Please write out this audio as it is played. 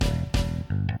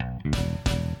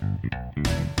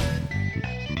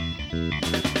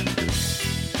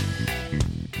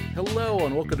Hello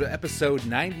and welcome to episode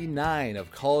 99 of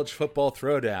College Football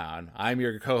Throwdown. I'm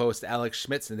your co-host Alex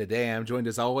Schmitz, and today I'm joined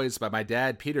as always by my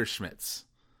dad, Peter Schmitz.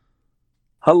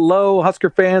 Hello, Husker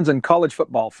fans and college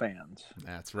football fans.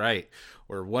 That's right.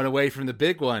 We're one away from the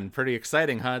big one. Pretty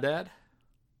exciting, huh, Dad?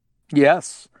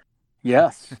 Yes.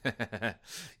 Yeah.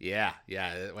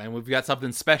 And we've got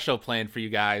something special planned for you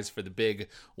guys for the big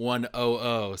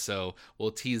 100. So we'll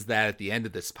tease that at the end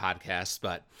of this podcast.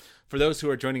 But for those who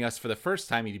are joining us for the first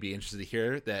time, you'd be interested to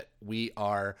hear that we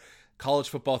are College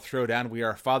Football Throwdown. We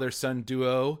are a father-son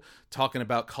duo talking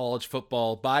about college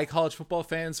football by college football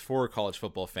fans for college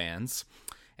football fans.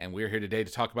 And we're here today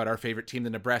to talk about our favorite team, the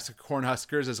Nebraska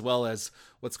Cornhuskers, as well as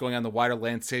what's going on in the wider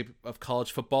landscape of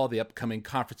college football, the upcoming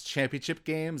conference championship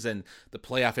games, and the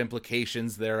playoff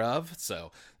implications thereof.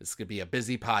 So this could be a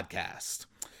busy podcast.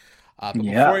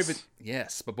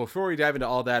 But before we dive into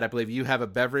all that, I believe you have a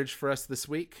beverage for us this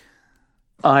week.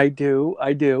 I do.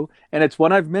 And it's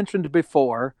one I've mentioned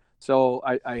before, so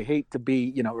I hate to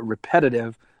be,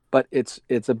 repetitive, but it's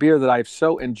a beer that I've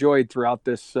so enjoyed throughout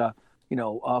this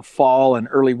fall and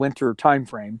early winter time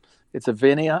frame. It's a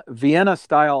Vienna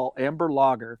style amber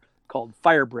lager called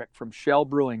Firebrick from Shell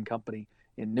Brewing Company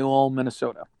in New Ulm,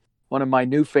 Minnesota. One of my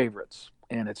new favorites.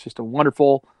 And it's just a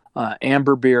wonderful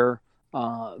amber beer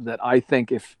that I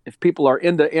think if people are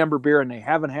into amber beer and they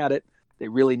haven't had it, they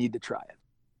really need to try it.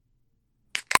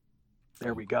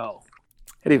 There we go.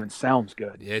 It even sounds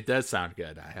good. Yeah, it does sound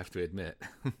good, I have to admit.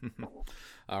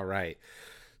 All right.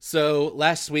 So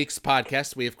last week's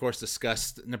podcast, we, of course,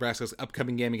 discussed Nebraska's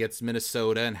upcoming game against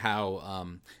Minnesota and how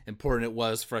important it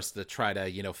was for us to try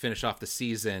to, finish off the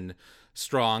season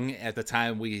strong. At the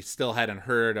time, we still hadn't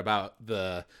heard about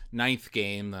the 9th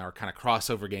game, our kind of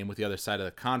crossover game with the other side of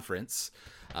the conference.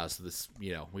 So this,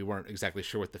 we weren't exactly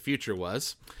sure what the future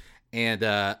was. And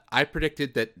I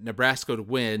predicted that Nebraska would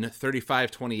win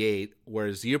 35-28,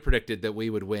 whereas you predicted that we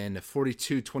would win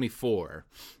 42-24.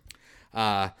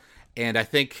 And I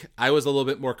think I was a little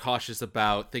bit more cautious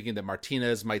about thinking that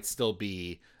Martinez might still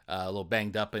be a little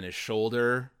banged up in his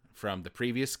shoulder from the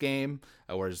previous game,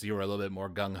 whereas you were a little bit more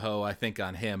gung-ho, I think,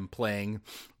 on him playing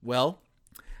well.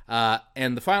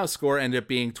 And the final score ended up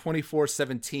being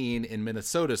 24-17 in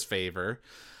Minnesota's favor.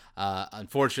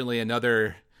 Unfortunately,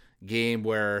 another game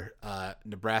where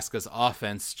Nebraska's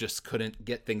offense just couldn't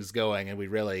get things going, and we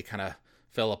really kind of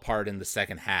fell apart in the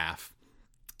second half.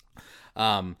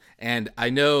 And I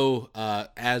know,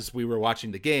 as we were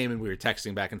watching the game and we were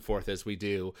texting back and forth as we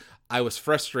do, I was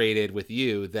frustrated with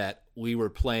you that we were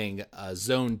playing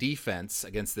zone defense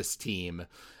against this team,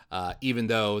 even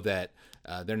though that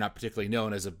they're not particularly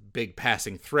known as a big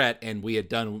passing threat. And we had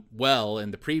done well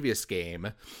in the previous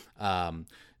game,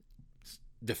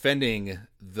 defending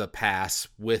the pass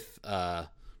with, sorry,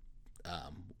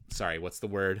 what's the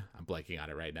word? I'm blanking on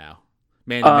it right now.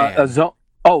 Man-to-man. A zone.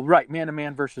 Oh, right.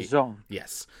 Man-to-man versus zone.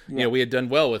 Yes. Yeah. We had done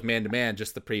well with man-to-man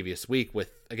just the previous week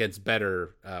against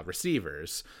better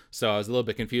receivers. So I was a little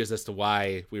bit confused as to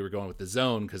why we were going with the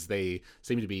zone, because they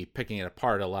seem to be picking it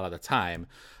apart a lot of the time.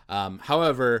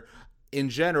 However, in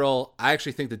general, I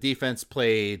actually think the defense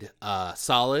played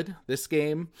solid this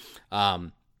game.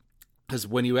 Because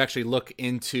when you actually look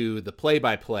into the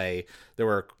play-by-play, there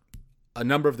were a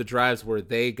number of the drives where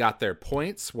they got their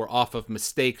points were off of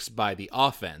mistakes by the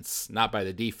offense, not by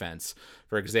the defense.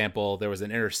 For example, there was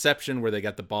an interception where they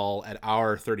got the ball at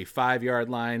our 35-yard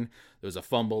line. There was a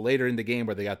fumble later in the game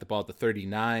where they got the ball at the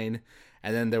 39.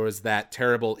 And then there was that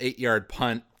terrible 8-yard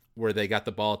punt where they got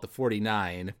the ball at the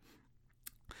 49.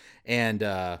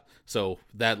 And so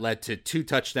that led to 2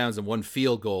 touchdowns and 1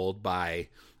 field goal by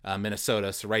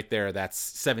Minnesota. So right there, that's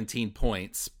 17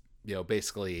 points,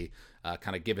 basically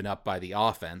kind of given up by the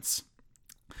offense.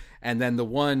 And then the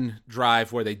one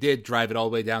drive where they did drive it all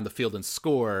the way down the field and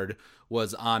scored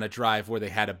was on a drive where they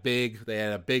had a big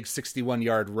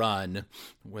 61-yard run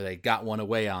where they got one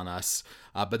away on us.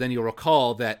 But then you'll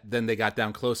recall that then they got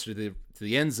down closer to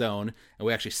the end zone, and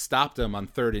we actually stopped them on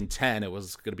 3rd and 10. It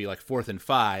was going to be like 4th and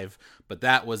 5, but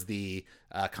that was the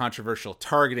controversial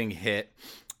targeting hit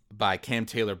by Cam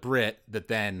Taylor-Britt that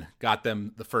then got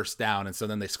them the first down, and so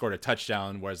then they scored a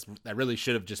touchdown, whereas that really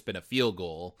should have just been a field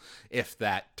goal if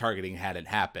that targeting hadn't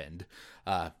happened.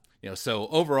 So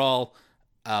overall,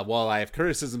 while I have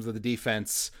criticisms of the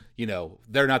defense,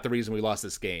 they're not the reason we lost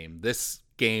this game. This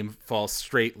game falls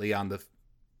straightly on the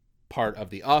part of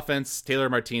the offense, Taylor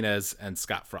Martinez and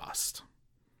Scott Frost.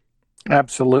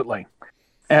 Absolutely.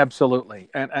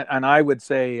 And I would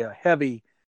say a heavy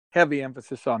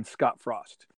emphasis on Scott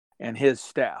Frost and his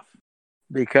staff,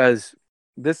 because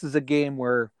this is a game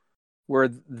where where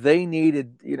they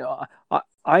needed,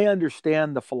 I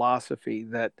understand the philosophy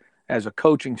that as a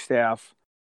coaching staff,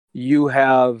 you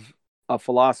have a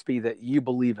philosophy that you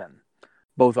believe in,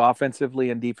 both offensively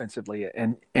and defensively.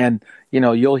 And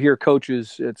you'll hear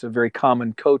coaches, it's a very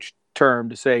common coach term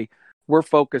to say, we're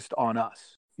focused on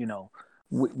us.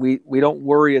 We don't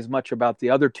worry as much about the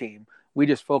other team. We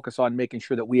just focus on making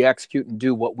sure that we execute and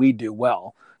do what we do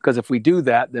well. Because if we do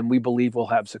that, then we believe we'll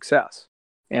have success.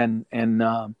 And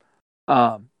that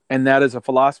is a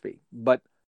philosophy. But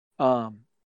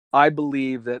I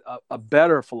believe that a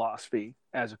better philosophy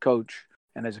as a coach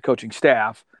and as a coaching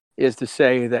staff is to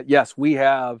say that, yes, we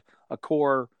have a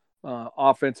core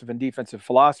offensive and defensive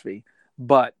philosophy,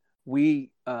 but we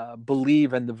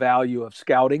believe in the value of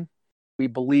scouting. We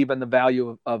believe in the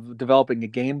value of developing a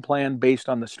game plan based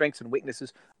on the strengths and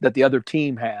weaknesses that the other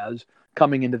team has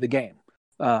coming into the game,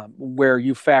 where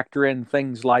you factor in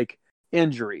things like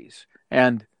injuries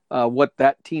and what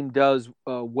that team does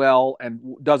well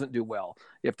and doesn't do well.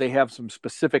 If they have some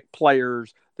specific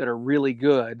players that are really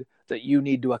good that you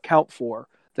need to account for,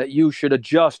 that you should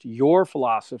adjust your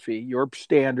philosophy, your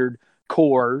standard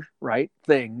core, right,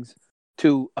 things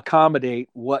to accommodate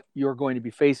what you're going to be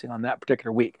facing on that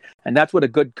particular week. And that's what a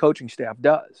good coaching staff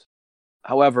does.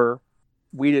 However,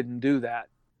 we didn't do that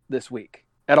this week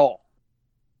at all.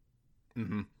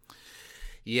 Mm-hmm.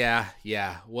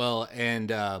 Yeah. Well,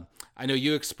 and I know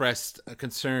you expressed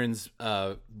concerns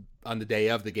on the day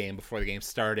of the game before the game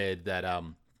started that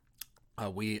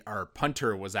our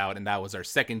punter was out, and that was our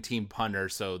second team punter.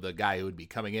 So the guy who would be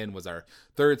coming in was our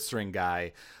third string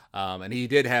guy. And he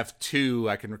did have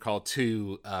I can recall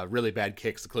two really bad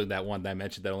kicks, including that one that I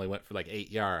mentioned that only went for like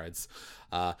 8 yards.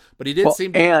 But he did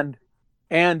seem to...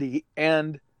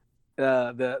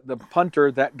 the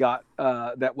punter that got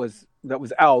that was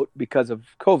out because of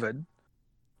COVID,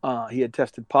 he had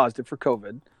tested positive for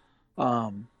COVID,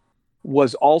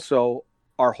 was also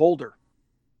our holder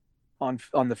on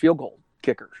the field goal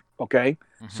kickers. Okay,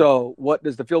 mm-hmm. So what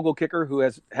does the field goal kicker who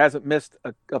hasn't missed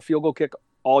a field goal kick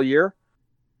all year?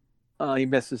 He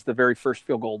misses the very first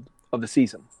field goal of the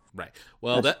season. Right.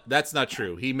 Well, that's not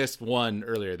true. He missed one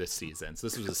earlier this season, so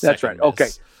this was a second. That's right. Miss. Okay,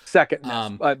 second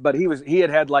miss. But he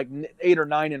had like 8 or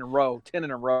 9 in a row, 10 in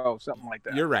a row, something like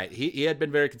that. You're right. He had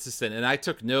been very consistent, and I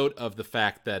took note of the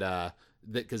fact that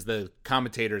because the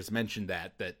commentators mentioned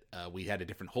that we had a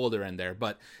different holder in there,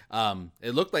 but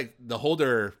it looked like the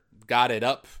holder got it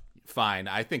up fine.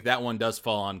 I think that one does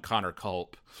fall on Connor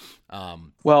Culp.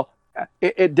 Well,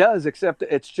 it does, except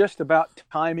it's just about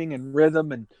timing and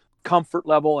rhythm and comfort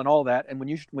level and all that. And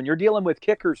when you're dealing with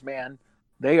kickers, man,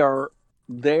 they are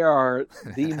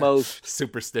the most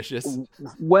superstitious.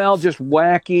 Well, just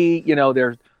wacky.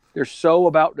 They're so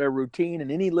about their routine,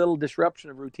 and any little disruption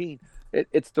of routine.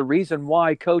 It's the reason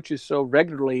why coaches so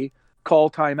regularly call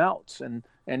timeouts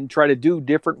and try to do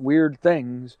different weird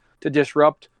things to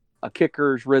disrupt a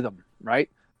kicker's rhythm, right?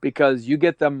 Because you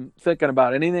get them thinking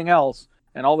about anything else,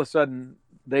 and all of a sudden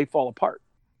they fall apart.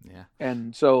 Yeah.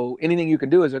 And so anything you can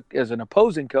do as an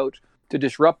opposing coach to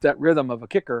disrupt that rhythm of a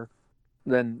kicker,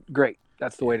 then great.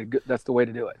 That's the way to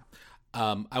do it.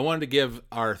 I wanted to give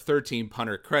our third team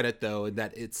punter credit, though, in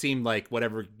that it seemed like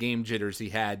whatever game jitters he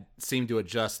had seemed to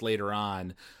adjust later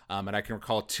on. And I can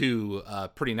recall 2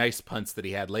 pretty nice punts that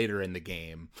he had later in the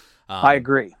game. I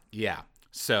agree. Yeah.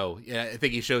 So I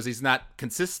think he shows he's not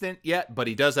consistent yet, but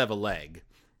he does have a leg.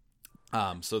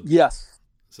 Yes.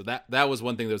 So that was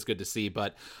one thing that was good to see.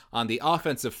 But on the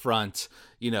offensive front,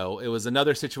 it was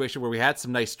another situation where we had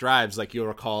some nice drives, like you'll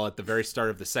recall at the very start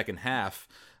of the second half.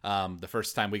 The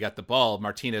first time we got the ball,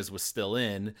 Martinez was still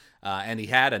in, and he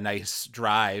had a nice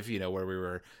drive, where we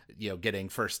were, getting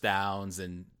first downs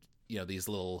and, these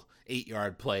little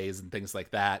 8-yard plays and things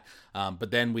like that.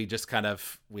 But then we just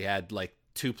we had like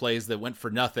 2 plays that went for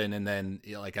nothing, and then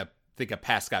I think a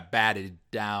pass got batted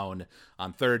down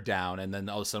on third down, and then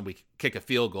all of a sudden we kick a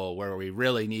field goal where we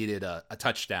really needed a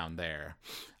touchdown there.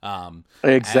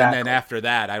 Exactly. And then after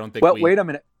that, I don't think. Well, wait a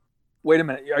minute.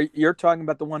 You're talking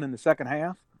about the one in the second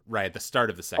half? Right, at the start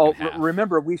of the second half.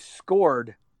 Remember, we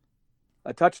scored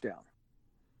a touchdown.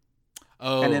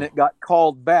 Oh. And then it got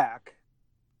called back.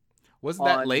 Wasn't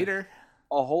that later?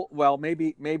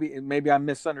 Maybe I'm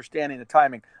misunderstanding the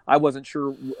timing. I wasn't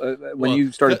sure when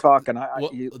you started talking.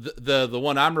 The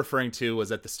one I'm referring to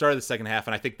was at the start of the second half,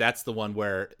 and I think that's the one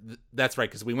where that's right,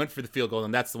 because we went for the field goal,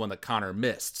 and that's the one that Connor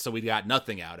missed, so we got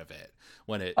nothing out of it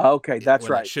when it. Okay, that's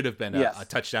right. It should have been a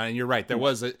touchdown, and you're right. There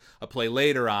was a play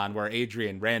later on where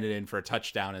Adrian ran it in for a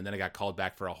touchdown, and then it got called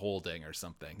back for a holding or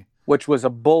something, which was a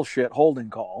bullshit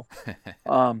holding call.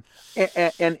 And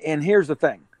here's the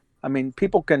thing. I mean,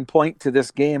 people can point to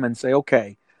this game and say,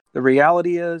 okay, The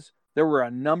reality is there were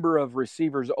a number of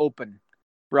receivers open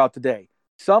throughout the day,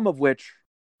 some of which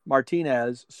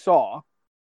Martinez saw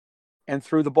and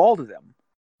threw the ball to them.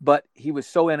 But he was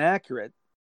so inaccurate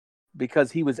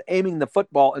because he was aiming the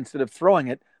football instead of throwing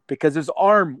it because his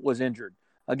arm was injured.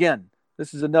 Again,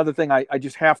 this is another thing I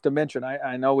just have to mention.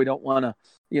 I know we don't want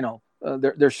to,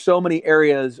 there's so many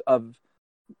areas of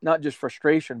not just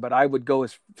frustration, but I would go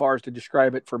as far as to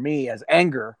describe it for me as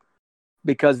anger,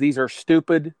 because these are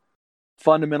stupid,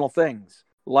 fundamental things,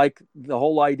 like the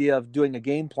whole idea of doing a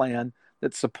game plan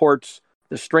that supports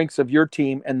the strengths of your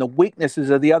team and the weaknesses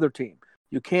of the other team.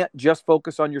 You can't just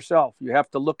focus on yourself. You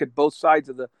have to look at both sides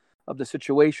of the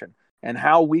situation, and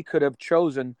how we could have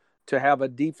chosen to have a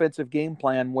defensive game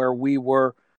plan where we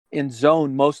were in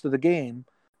zone most of the game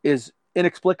is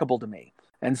inexplicable to me.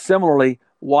 And similarly,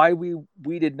 why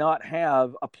we did not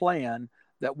have a plan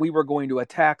that we were going to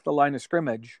attack the line of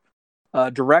scrimmage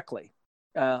directly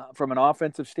from an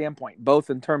offensive standpoint, both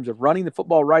in terms of running the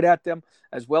football right at them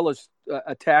as well as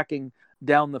attacking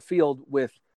down the field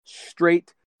with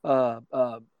straight what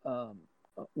do I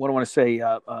want to say,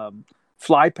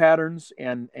 fly patterns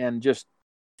and just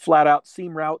flat out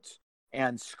seam routes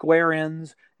and square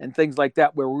ends and things like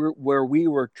that, where we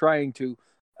were trying to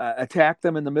attack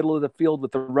them in the middle of the field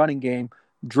with the running game,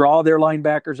 draw their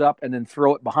linebackers up, and then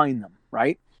throw it behind them,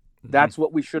 right? Mm-hmm. That's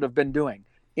what we should have been doing.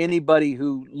 Anybody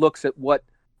who looks at what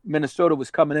Minnesota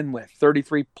was coming in with,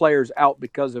 33 players out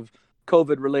because of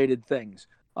COVID-related things.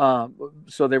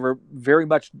 So they were very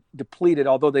much depleted,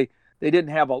 although they didn't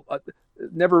have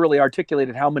never really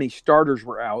articulated how many starters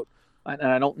were out. And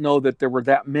I don't know that there were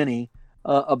that many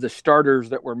of the starters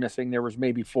that were missing. There was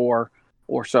maybe 4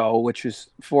 or so, which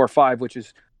is 4 or 5, which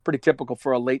is pretty typical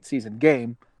for a late season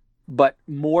game. But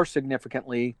more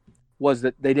significantly was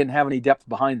that they didn't have any depth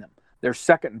behind them. Their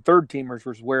second and third teamers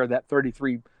was where that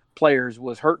 33 players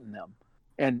was hurting them.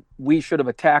 And we should have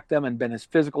attacked them and been as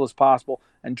physical as possible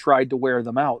and tried to wear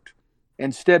them out.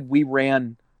 Instead, we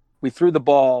threw the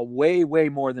ball way, way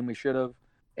more than we should have.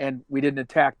 And we didn't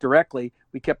attack directly.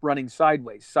 We kept running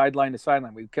sideways, sideline to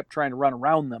sideline. We kept trying to run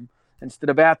around them instead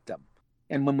of at them.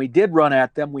 And when we did run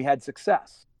at them, we had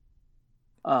success.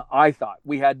 I thought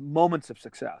we had moments of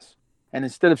success. And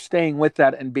instead of staying with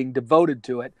that and being devoted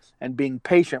to it and being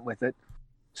patient with it,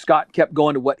 Scott kept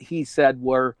going to what he said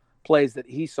were plays that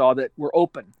he saw that were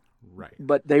open. Right.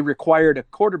 But they required a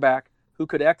quarterback who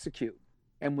could execute.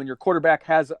 And when your quarterback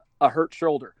has a hurt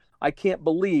shoulder, I can't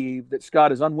believe that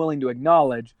Scott is unwilling to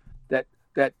acknowledge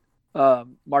that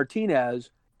Martinez,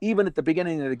 even at the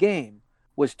beginning of the game,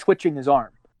 was twitching his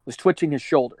arm, was twitching his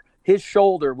shoulder. His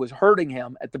shoulder was hurting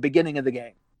him at the beginning of the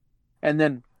game. And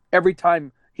then every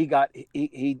time he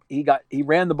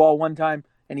ran the ball one time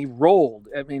and he rolled.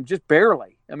 I mean, just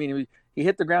barely. I mean, he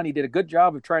hit the ground. He did a good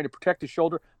job of trying to protect his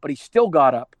shoulder, but he still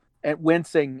got up and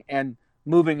wincing and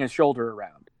moving his shoulder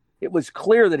around. It was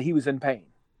clear that he was in pain.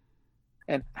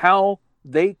 And how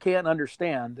they can't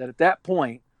understand that at that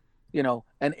point, an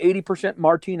 80%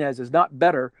 Martinez is not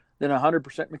better than 100%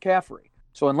 McCaffrey.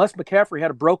 So unless McCaffrey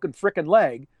had a broken frickin'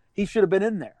 leg, he should have been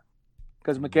in there,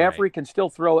 because McCaffrey can still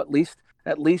throw at least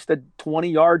a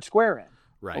 20-yard square in.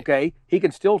 Right. Okay, he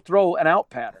can still throw an out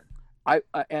pattern.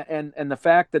 And the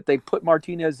fact that they put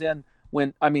Martinez in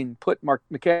put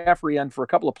McCaffrey in for a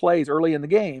couple of plays early in the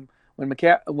game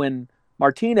when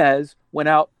Martinez went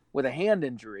out with a hand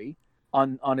injury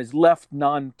on his left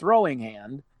non-throwing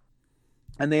hand,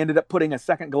 and they ended up putting a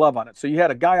second glove on it. So you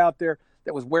had a guy out there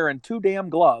that was wearing 2 damn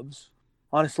gloves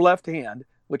on his left hand,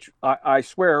 which I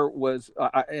swear was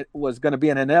going to be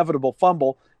an inevitable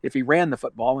fumble if he ran the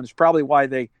football, and it's probably why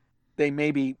they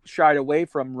maybe shied away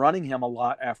from running him a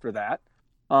lot after that.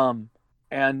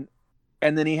 And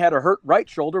then he had a hurt right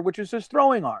shoulder, which is his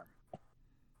throwing arm.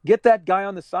 Get that guy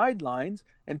on the sidelines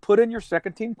and put in your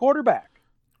second team quarterback.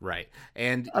 Right.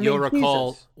 And you'll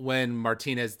recall when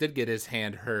Martinez did get his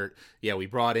hand hurt, we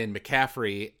brought in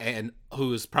McCaffrey, and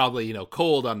who's probably,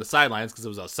 cold on the sidelines because it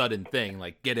was a sudden thing,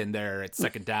 like, get in there at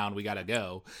second down, we got to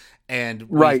go. And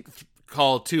we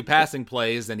called 2 passing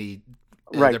plays, and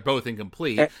they're both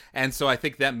incomplete. And so I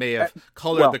think that may have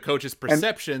colored the coach's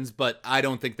perceptions, but I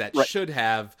don't think that should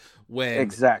have, when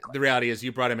the reality is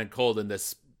you brought him in cold in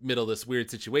this middle of this weird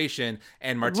situation,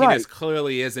 and Martinez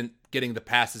clearly isn't getting the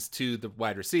passes to the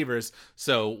wide receivers.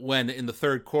 So when in the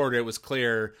third quarter it was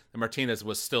clear that Martinez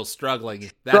was still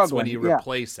struggling, that's when you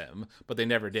replace him, but they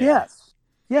never did.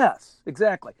 Yes,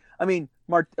 exactly. I mean,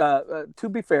 to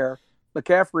be fair,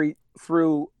 McCaffrey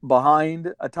threw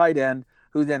behind a tight end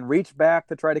who then reached back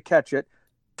to try to catch it,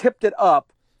 tipped it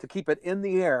up to keep it in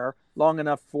the air long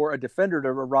enough for a defender to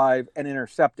arrive and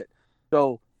intercept it.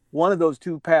 So one of those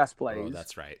two pass Oh, plays,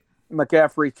 that's right.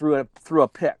 McCaffrey threw a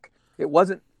pick. It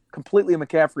wasn't completely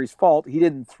McCaffrey's fault. He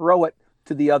didn't throw it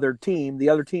to the other team. The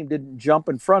other team didn't jump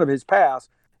in front of his pass.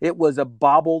 It was a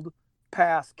bobbled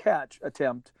pass catch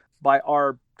attempt by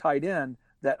our tight end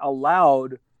that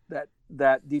allowed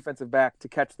that defensive back to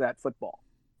catch that football.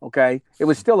 Okay, it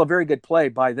was still a very good play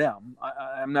by them.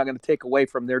 I'm not going to take away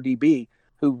from their DB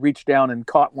who reached down and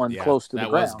caught one close to the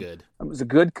ground. That was good.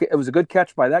 It was a good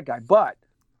catch by that guy. But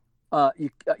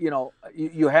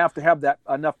you have to have that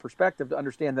enough perspective to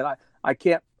understand that I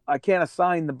can't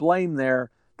assign the blame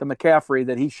there to McCaffrey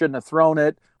that he shouldn't have thrown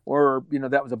it, or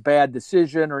that was a bad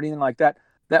decision or anything like that.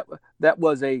 That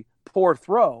was a poor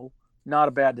throw, not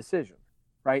a bad decision,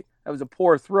 right? That was a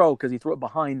poor throw because he threw it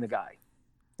behind the guy.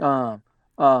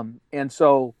 And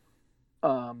so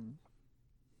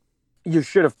you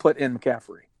should have put in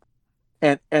McCaffrey.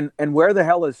 And where the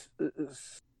hell is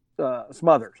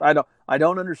Smothers? I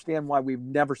don't understand why we've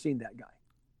never seen that guy.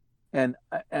 And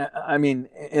I mean,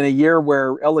 in a year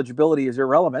where eligibility is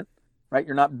irrelevant, right?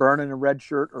 You're not burning a red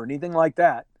shirt or anything like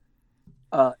that.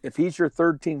 If he's your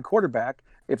third team quarterback,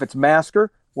 if it's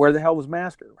Masker, where the hell was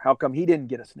Masker? How come he didn't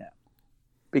get a snap?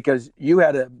 Because you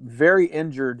had a very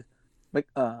injured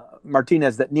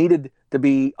Martinez that needed to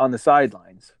be on the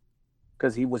sidelines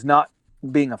because he was not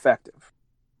being effective.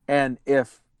 And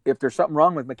if there's something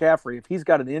wrong with McCaffrey, if he's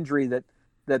got an injury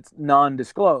that's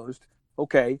non-disclosed,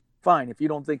 okay, fine. If you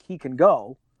don't think he can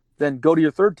go, then go to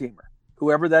your third teamer,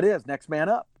 whoever that is, next man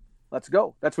up. Let's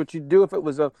go. That's what you'd do if it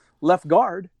was a left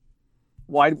guard.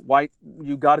 Why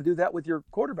you got to do that with your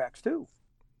quarterbacks too.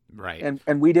 Right.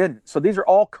 And we didn't. So these are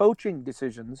all coaching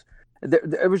decisions.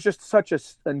 It was just such an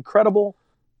incredible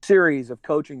series of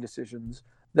coaching decisions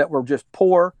that were just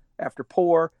poor after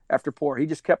poor after poor. He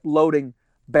just kept loading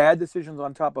bad decisions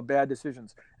on top of bad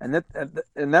decisions. And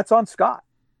that's on Scott.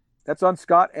 That's on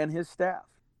Scott and his staff.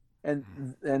 And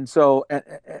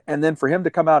then for him to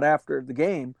come out after the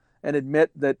game and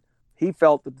admit that he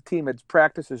felt that the team had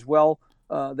practiced as well.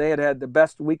 They had the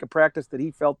best week of practice that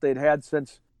he felt they'd had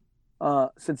since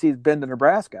he's been to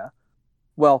Nebraska.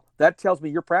 Well, that tells me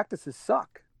your practices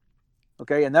suck.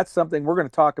 Okay. And that's something we're going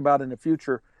to talk about in a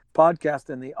future podcast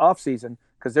in the off season,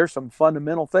 because there's some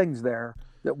fundamental things there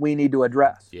that we need to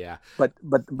address. Yeah. But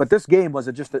this game was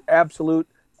just an absolute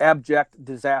abject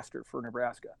disaster for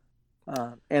Nebraska.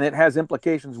 And it has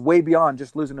implications way beyond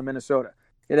just losing to Minnesota.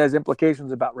 It has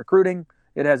implications about recruiting.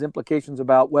 It has implications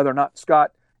about whether or not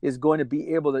Scott is going to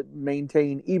be able to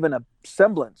maintain even a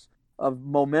semblance of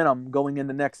momentum going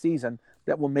into next season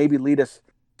that will maybe lead us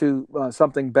to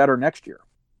something better next year.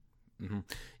 Mm-hmm.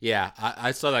 Yeah,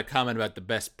 I saw that comment about the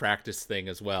best practice thing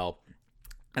as well.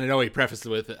 And I know he prefaced it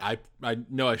with, I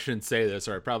know I shouldn't say this,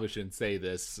 or I probably shouldn't say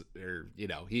this, or,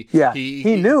 he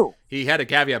knew. He had a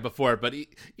caveat before, but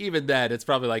even then, it's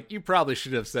probably like, you probably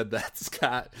should have said that,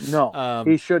 Scott. No,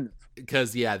 he shouldn't.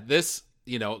 Because, this,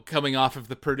 coming off of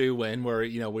the Purdue win, where,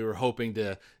 we were hoping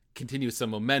to continue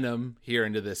some momentum here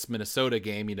into this Minnesota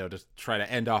game, to try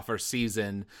to end off our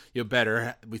season,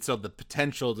 better. We still have the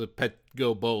potential to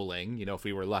go bowling, if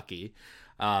we were lucky.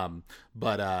 How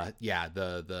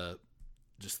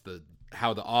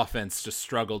the offense just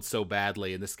struggled so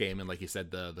badly in this game, and like you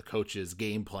said, the coaches'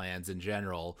 game plans in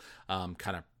general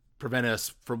kind of prevent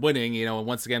us from winning. And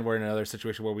once again, we're in another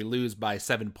situation where we lose by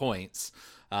 7 points.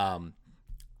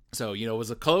 So it was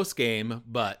a close game,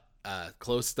 but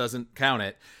close doesn't count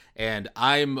it. And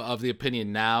I'm of the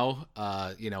opinion now,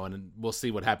 and we'll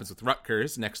see what happens with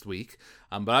Rutgers next week.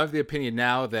 But I have the opinion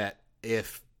now that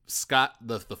if Scott,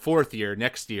 the fourth year,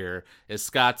 next year, is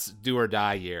Scott's do or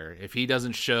die year. If he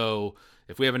doesn't show,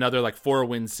 if we have another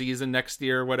 4-win season next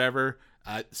year or whatever,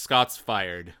 Scott's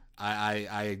fired.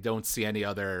 I don't see any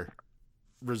other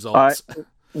results.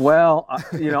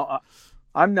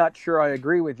 I'm not sure I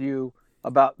agree with you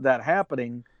about that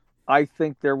happening. I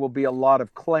think there will be a lot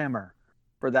of clamor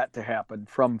for that to happen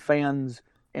from fans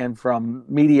and from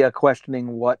media questioning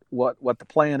what the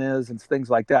plan is and things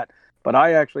like that. But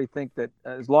I actually think that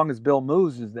as long as Bill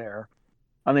Moos is there,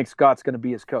 I think Scott's going to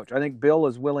be his coach. I think Bill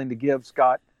is willing to give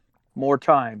Scott more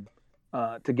time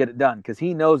to get it done, because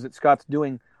he knows that Scott's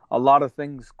doing a lot of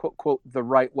things, quote, quote, the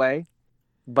right way.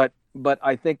 But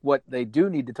I think what they do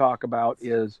need to talk about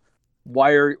is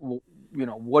what are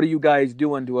you guys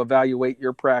doing to evaluate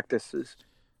your practices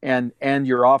and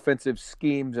your offensive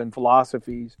schemes and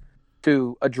philosophies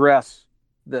to address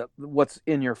what's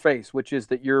in your face, which is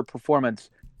that your performance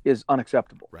is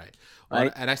unacceptable. Right. Well,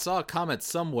 and I saw a comment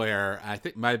somewhere, I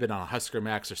think it might have been on Husker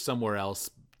Max or somewhere else,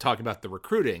 talking about the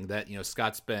recruiting, that,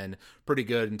 Scott's been pretty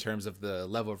good in terms of the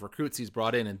level of recruits he's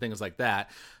brought in and things like that.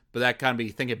 But that kind of be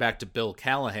thinking back to Bill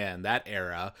Callahan, that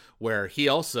era, where he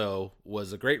also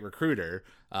was a great recruiter,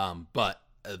 but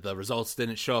the results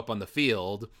didn't show up on the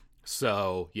field.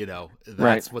 So,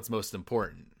 that's what's most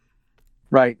important.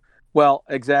 Right. Well,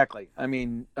 exactly. I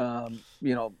mean,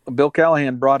 Bill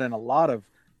Callahan brought in a lot of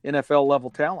NFL level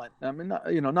talent. I mean,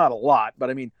 not a lot, but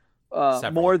I mean,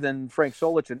 more than Frank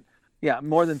Solich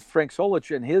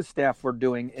and his staff were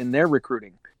doing in their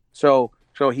recruiting. So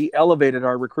he elevated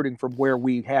our recruiting from where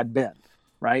we had been,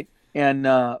 right? And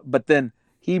but then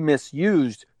he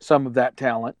misused some of that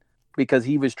talent because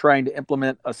he was trying to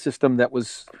implement a system that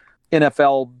was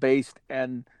NFL based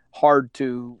and hard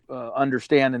to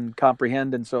understand and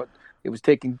comprehend, and so it was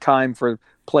taking time for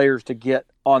players to get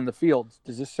on the field.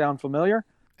 Does this sound familiar?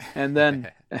 And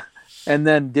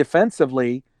then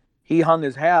defensively, he hung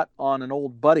his hat on an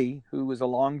old buddy who was a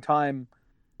longtime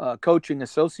coaching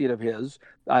associate of his.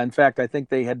 In fact, I think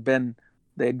they had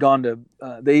gone to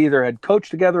they either had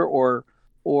coached together or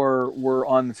were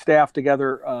on the staff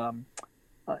together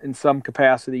in some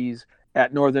capacities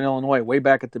at Northern Illinois way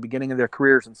back at the beginning of their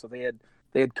careers, and so they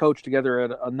had coached together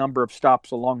at a number of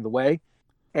stops along the way.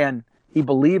 And he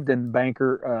believed in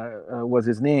Banker, was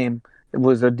his name. It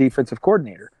was a defensive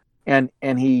coordinator, and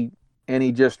he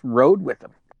just rode with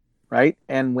him, right?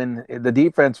 And when the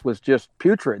defense was just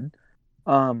putrid,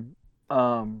 he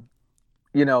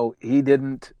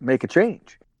didn't make a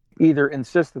change. Either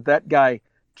insist that guy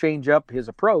change up his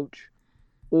approach,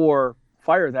 or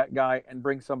fire that guy and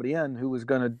bring somebody in who was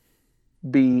going to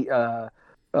be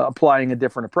applying a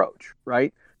different approach,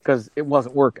 right? Because it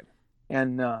wasn't working.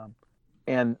 And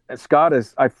Scott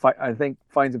I think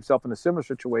finds himself in a similar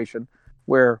situation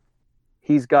where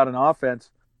he's got an offense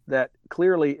that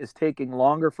clearly is taking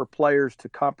longer for players to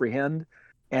comprehend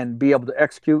and be able to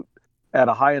execute at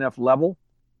a high enough level.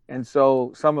 And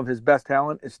so some of his best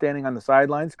talent is standing on the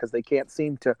sidelines because they can't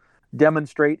seem to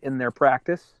demonstrate in their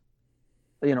practice,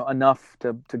 enough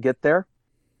to get there.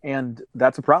 And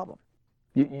that's a problem.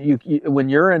 You when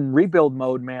you're in rebuild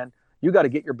mode, man, you got to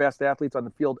get your best athletes on the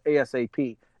field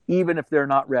ASAP, even if they're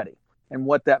not ready. And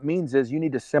what that means is you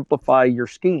need to simplify your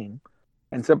scheme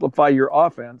and simplify your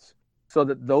offense so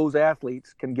that those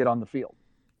athletes can get on the field.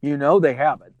 They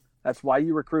have it. That's why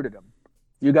you recruited them.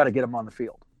 You got to get them on the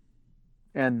field.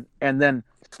 And then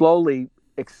slowly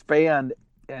expand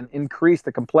and increase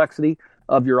the complexity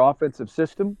of your offensive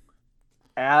system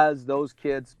as those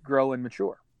kids grow and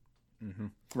mature. Mm-hmm.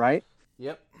 Right?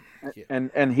 Yep.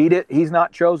 And he's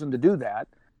not chosen to do that,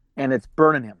 and it's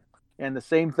burning him. And the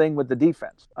same thing with the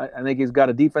defense. I think he's got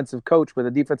a defensive coach with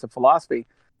a defensive philosophy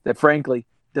that frankly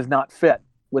does not fit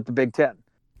with the Big Ten.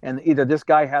 And either this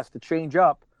guy has to change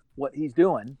up what he's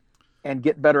doing and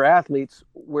get better athletes,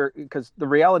 because the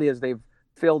reality is they've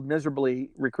failed miserably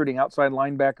recruiting outside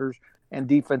linebackers and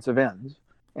defensive ends.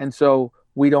 And so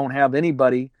we don't have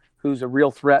anybody who's a real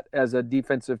threat as a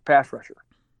defensive pass rusher.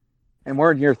 And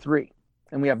we're in year 3,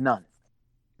 and we have none.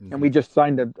 Mm-hmm. And we just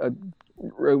signed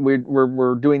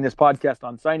we're doing this podcast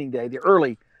on signing day, the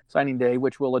early signing day,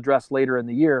 which we'll address later in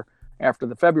the year after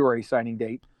the February signing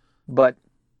date. But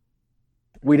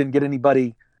we didn't get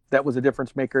anybody that was a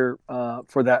difference maker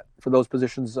for those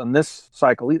positions on this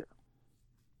cycle either.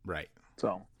 Right.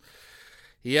 So.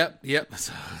 Yep.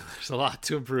 So there's a lot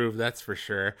to improve, that's for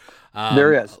sure.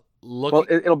 There is. Well,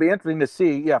 it'll be interesting to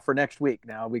see. Yeah, for next week.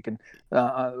 Now we can,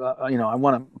 I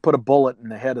want to put a bullet in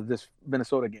the head of this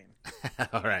Minnesota game.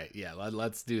 All right, yeah,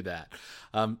 let's do that.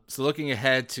 So looking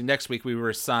ahead to next week, we were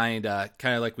assigned,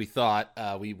 kind of like we thought,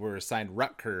 we were assigned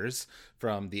Rutgers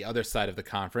from the other side of the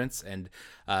conference, and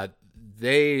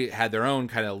they had their own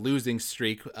kind of losing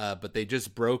streak, but they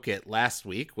just broke it last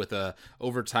week with a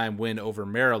overtime win over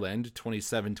Maryland,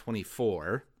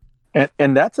 27-24.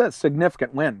 And that's a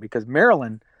significant win because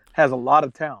Maryland has a lot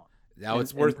of talent. Now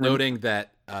it's worth noting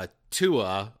that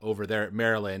Tua over there at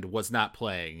Maryland was not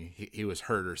playing. He was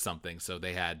hurt or something, so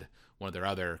they had one of their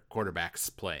other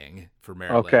quarterbacks playing for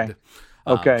Maryland.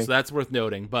 Okay. So that's worth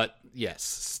noting. But yes,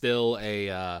 still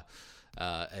a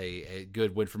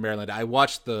good win for Maryland. I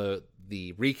watched the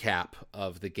recap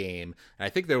of the game, and I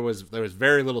think there was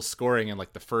very little scoring in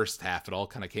like the first half. It all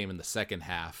kind of came in the second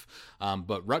half.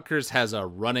 But Rutgers has a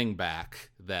running back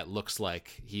that looks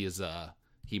like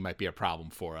he might be a problem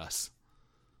for us.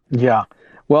 Yeah.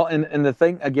 Well, and the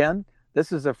thing, again,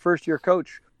 this is a first-year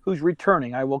coach who's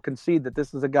returning. I will concede that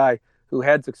this is a guy who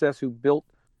had success, who built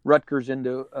Rutgers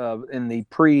into, in the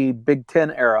pre-Big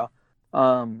Ten era,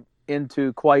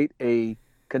 into quite a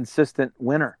consistent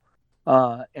winner,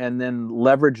 and then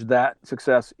leveraged that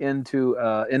success into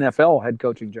NFL head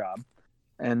coaching job.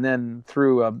 And then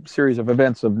through a series of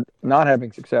events of not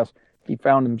having success, he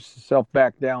found himself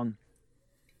back down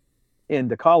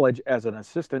into college as an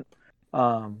assistant,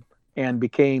 and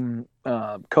became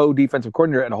co-defensive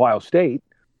coordinator at Ohio State,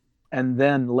 and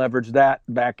then leveraged that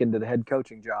back into the head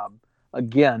coaching job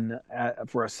again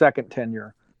for a second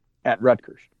tenure at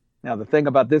Rutgers. Now, the thing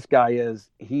about this guy is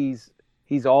he's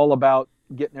all about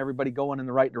getting everybody going in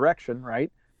the right direction,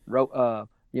 right?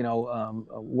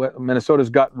 Minnesota's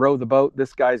got row the boat.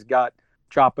 This guy's got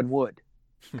chopping wood.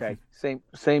 Okay,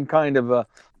 same kind of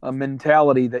a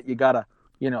mentality that you gotta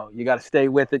stay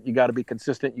with it. You gotta be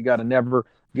consistent. You gotta never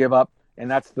give up.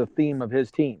 And that's the theme of his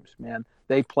teams, man.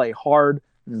 They play hard.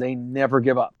 They never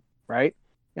give up, right?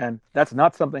 And that's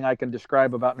not something I can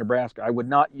describe about Nebraska. I would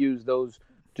not use those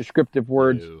descriptive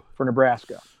words for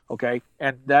Nebraska, okay?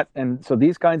 And so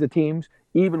these kinds of teams,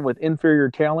 even with inferior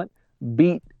talent,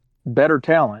 beat better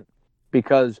talent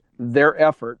because their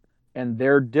effort and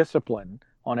their discipline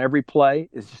on every play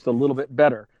is just a little bit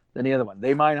better than the other one.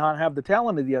 They might not have the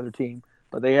talent of the other team,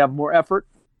 but they have more effort,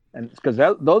 and because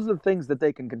those are the things that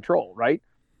they can control, right?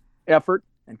 Effort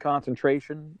and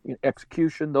concentration,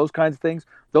 execution, those kinds of things.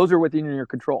 Those are within your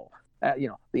control.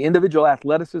 The individual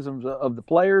athleticism of the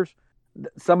players,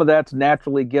 some of that's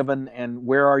naturally given. And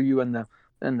where are you in the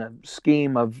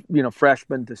scheme of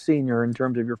freshman to senior in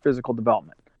terms of your physical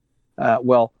development?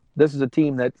 Well, this is a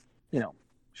team that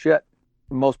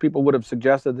most people would have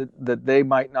suggested that they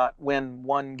might not win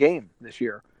one game this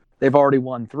year. They've already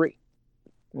won 3.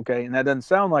 Okay, and that doesn't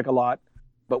sound like a lot,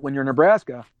 but when you're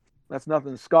Nebraska, that's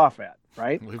nothing to scoff at,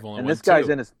 right? We've only and won this guy's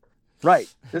 2. in his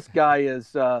right. This guy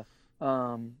is in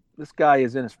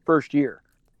his first year,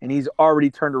 and he's already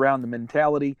turned around the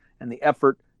mentality and the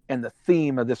effort and the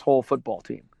theme of this whole football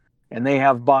team, and they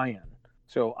have buy-in.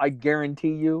 So I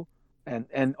guarantee you.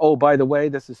 And oh, by the way,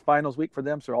 this is finals week for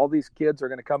them, so all these kids are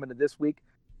going to come into this week,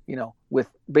 with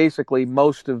basically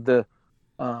most of the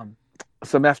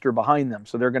semester behind them.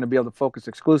 So they're going to be able to focus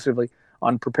exclusively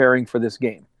on preparing for this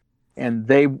game, and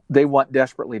they want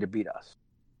desperately to beat us.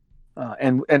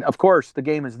 And of course, the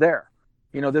game is there.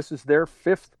 This is their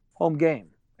 5th home game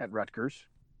at Rutgers,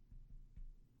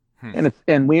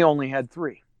 and we only had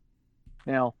 3.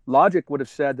 Now, logic would have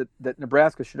said that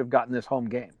Nebraska should have gotten this home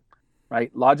game. Right?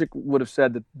 Logic would have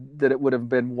said that it would have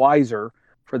been wiser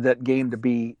for that game to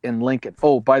be in Lincoln.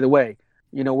 Oh, by the way,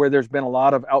 where there's been a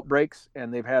lot of outbreaks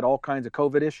and they've had all kinds of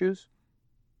COVID issues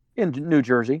in New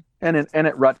Jersey and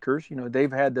at Rutgers,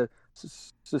 they've had to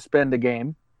suspend a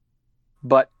game,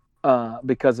 but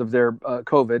because of their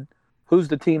COVID. Who's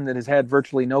the team that has had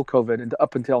virtually no COVID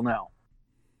up until now?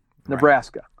 Right.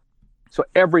 Nebraska. So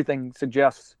everything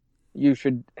suggests you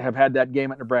should have had that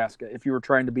game at Nebraska if you were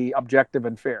trying to be objective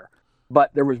and fair.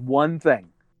 But there was one thing.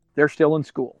 They're still in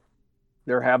school.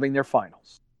 They're having their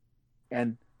finals.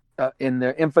 And in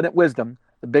their infinite wisdom,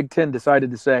 the Big Ten decided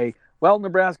to say, well,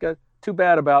 Nebraska, too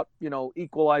bad about,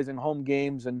 equalizing home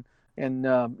games and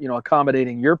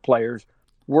accommodating your players.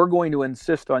 We're going to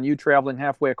insist on you traveling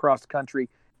halfway across the country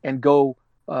and go,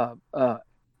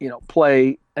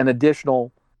 play an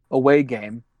additional away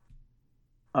game,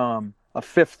 a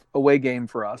 5th away game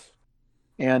for us.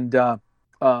 And,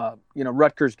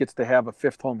 Rutgers gets to have a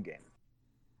 5th home game.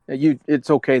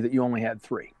 It's okay that you only had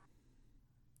 3.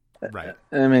 Right.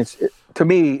 I mean, to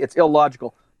me, it's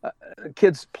illogical.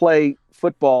 Kids play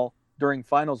football during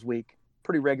finals week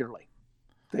pretty regularly.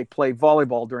 They play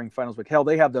volleyball during finals week. Hell,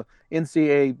 they have the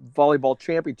NCAA volleyball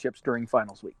championships during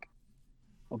finals week.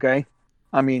 Okay?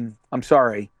 I mean, I'm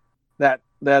sorry. That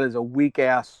is a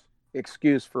weak-ass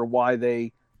excuse for why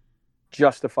they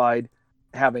justified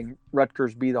having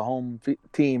Rutgers be the home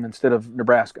team instead of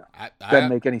Nebraska. Doesn't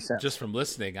make any sense. Just from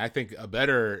listening, I think a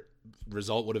better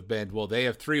result would have been, well, they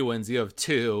have 3 wins, you have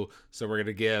 2, so we're going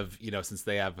to give, since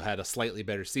they have had a slightly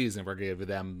better season, we're going to give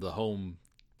them the home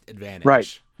advantage.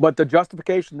 Right. But the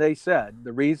justification they said,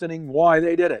 the reasoning why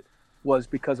they did it, was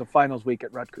because of finals week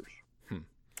at Rutgers. And,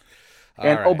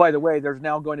 right. Oh, by the way, there's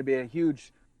now going to be a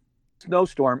huge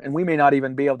snowstorm, and we may not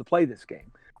even be able to play this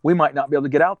game. We might not be able to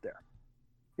get out there.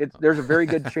 There's a very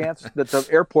good chance that the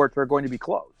airports are going to be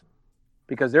closed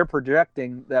because they're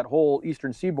projecting that whole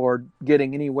eastern seaboard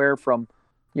getting anywhere from,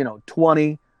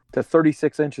 20 to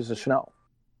 36 inches of snow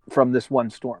from this one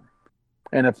storm.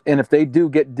 And if they do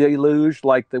get deluged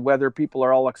like the weather people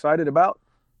are all excited about,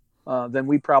 then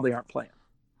we probably aren't playing.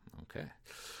 Okay.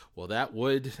 Well, that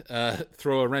would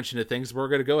throw a wrench into things. We're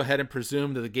going to go ahead and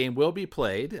presume that the game will be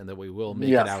played and that we will make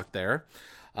it out there.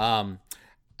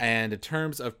 And in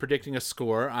terms of predicting a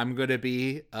score, I'm going to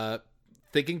be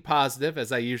thinking positive,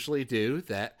 as I usually do,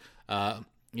 that,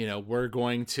 we're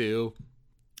going to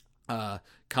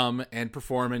come and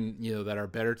perform and, that our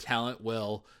better talent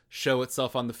will show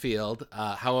itself on the field.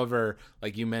 However,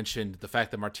 like you mentioned, the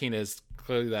fact that Martinez,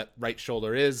 clearly that right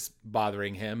shoulder is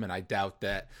bothering him, and I doubt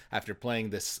that after playing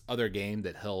this other game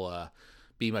that he'll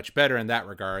be much better in that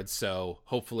regard. So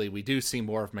hopefully we do see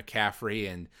more of McCaffrey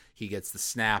and he gets the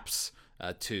snaps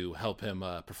to help him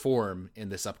perform in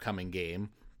this upcoming game.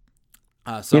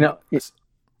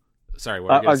 Sorry,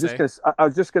 what were you going to say? I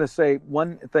was just going to say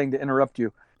one thing to interrupt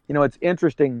you. It's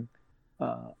interesting,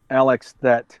 Alex,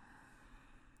 that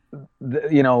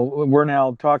we're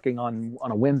now talking on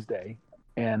a Wednesday,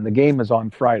 and the game is on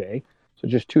Friday, so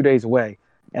just 2 days away,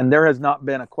 and there has not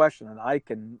been a question that I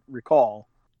can recall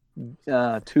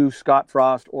to Scott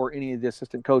Frost or any of the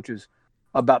assistant coaches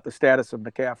about the status of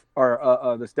McCaffrey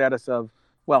or the status of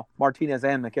Martinez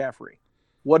and McCaffrey.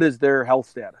 What is their health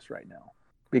status right now?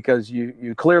 Because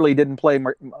you clearly didn't play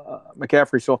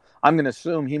McCaffrey, so I'm going to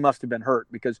assume he must have been hurt,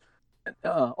 because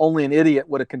only an idiot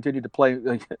would have continued to play.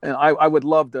 And I would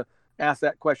love to ask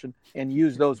that question and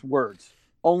use those words.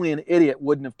 Only an idiot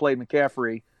wouldn't have played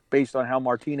McCaffrey based on how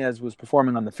Martinez was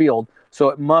performing on the field. So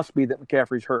it must be that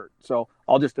McCaffrey's hurt. So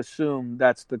I'll just assume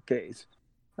that's the case.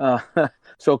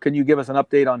 So can you give us an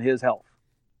update on his health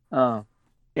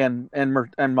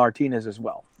and Martinez as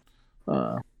well?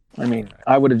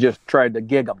 I would have just tried to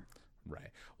gig him. Right.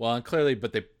 Well, and clearly,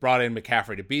 but they brought in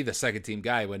McCaffrey to be the second team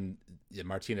guy when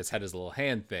Martinez had his little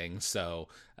hand thing. So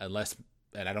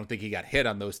and I don't think he got hit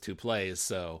on those two plays.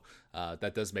 So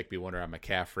that does make me wonder on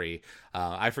McCaffrey.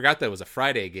 I forgot that it was a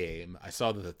Friday game. I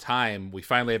saw that the time, we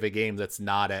finally have a game that's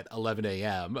not at 11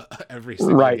 a.m. Every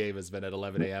single game has been at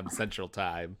 11 a.m. Central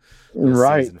Time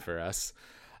this season for us.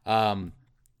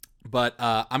 But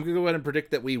I'm going to go ahead and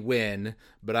predict that we win,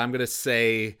 but I'm going to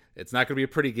say it's not going to be a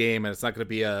pretty game, and it's not going to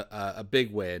be a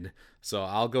big win. So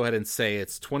I'll go ahead and say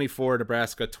it's 24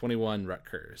 Nebraska, 21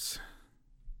 Rutgers.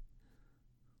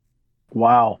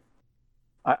 Wow.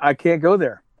 I can't go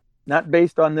there. Not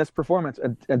based on this performance.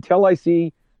 Until I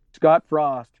see Scott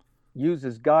Frost use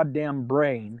his goddamn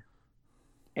brain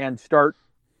and start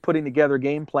putting together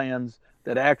game plans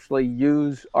that actually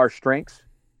use our strengths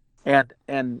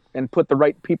and put the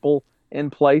right people in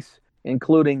place,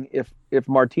 including if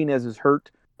Martinez is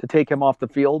hurt, to take him off the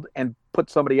field and put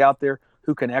somebody out there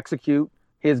who can execute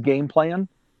his game plan,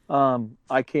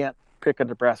 I can't pick a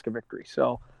Nebraska victory.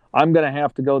 So I'm going to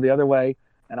have to go the other way,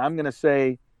 and I'm going to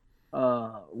say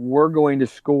we're going to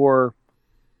score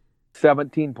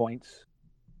 17 points,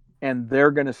 and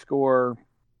they're going to score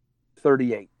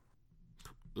 38.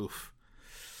 Oof.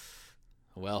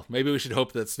 Well, maybe we should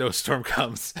hope that snowstorm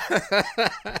comes.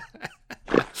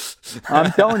 I'm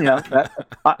telling you,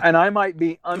 and I might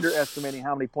be underestimating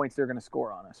how many points they're going to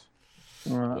score on us.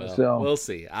 So we'll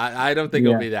see. I don't think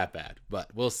it'll be that bad, but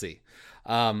we'll see.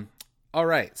 All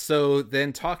right. So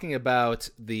then, talking about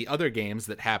the other games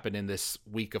that happened in this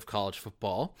week of college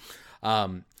football,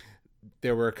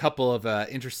 there were a couple of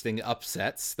interesting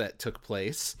upsets that took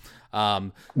place.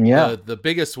 The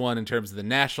biggest one in terms of the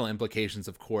national implications,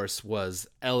 of course, was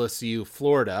LSU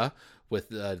Florida,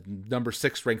 with number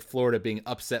 6 ranked Florida being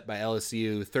upset by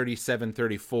LSU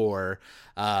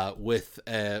 37-34, with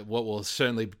what will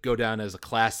certainly go down as a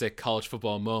classic college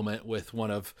football moment, with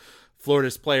one of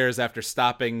Florida's players, after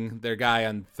stopping their guy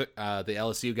on the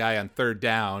LSU guy on third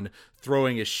down,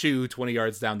 throwing his shoe 20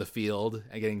 yards down the field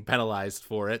and getting penalized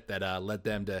for it. That led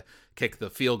them to kick the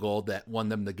field goal that won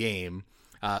them the game.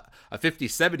 A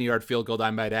 57-yard field goal,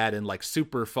 I might add, in like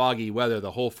super foggy weather.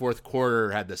 The whole fourth quarter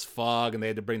had this fog, and they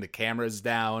had to bring the cameras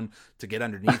down to get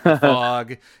underneath the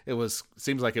fog.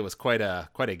 Seems like it was quite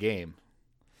a game.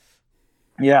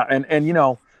 Yeah, and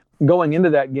going into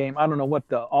that game, I don't know what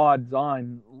the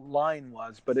odds-on line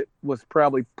was, but it was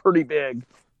probably pretty big,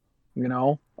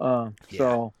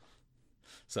 So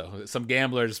some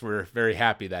gamblers were very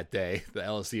happy that day, the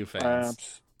LSU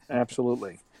fans.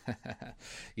 Absolutely.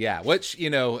 Yeah, which,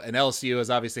 and LSU has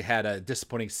obviously had a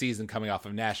disappointing season coming off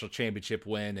of national championship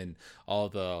win and all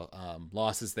the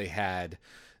losses they had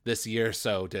this year.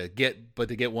 So to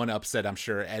get one upset, I'm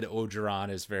sure Ed Orgeron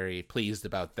is very pleased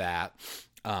about that.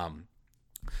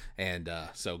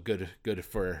 So good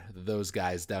for those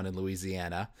guys down in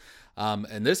Louisiana.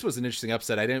 And this was an interesting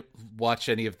upset. I didn't watch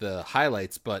any of the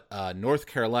highlights, but North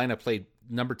Carolina played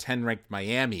number 10 ranked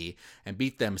Miami and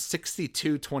beat them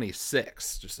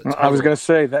 62-26. I was going to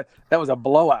say that was a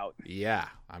blowout. Yeah.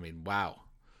 I mean, wow.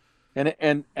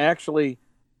 And actually,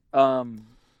 it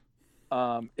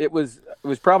was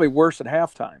probably worse at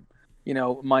halftime.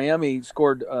 Miami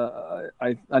scored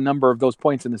a number of those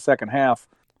points in the second half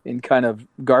in kind of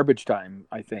garbage time,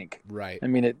 I think. Right. I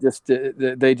mean,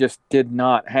 they just did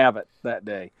not have it that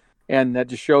day. And that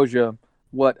just shows you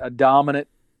what a dominant,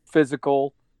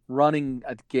 physical, running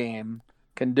a game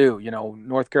can do.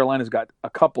 North Carolina's got a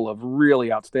couple of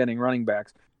really outstanding running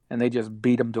backs, and they just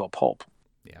beat them to a pulp.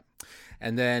 Yeah.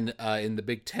 And then in the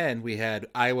Big Ten, we had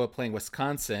Iowa playing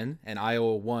Wisconsin, and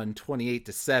Iowa won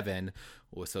 28-7.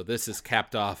 So this has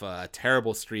capped off a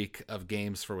terrible streak of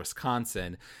games for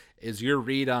Wisconsin. Is your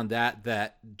read on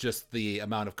that just the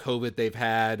amount of COVID they've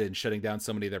had and shutting down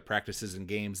so many of their practices and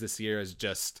games this year has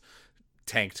just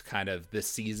tanked kind of this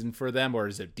season for them, or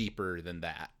is it deeper than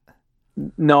that?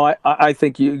 No, I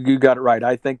think you got it right.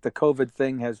 I think the COVID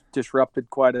thing has disrupted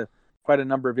quite a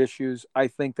number of issues. I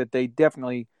think that they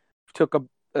definitely took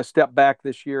a step back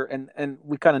this year, and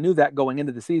we kind of knew that going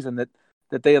into the season that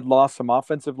they had lost some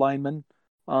offensive linemen,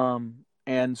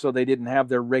 and so they didn't have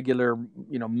their regular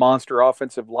monster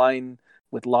offensive line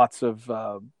with lots of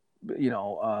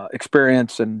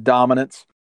experience and dominance,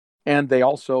 and they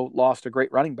also lost a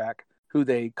great running back who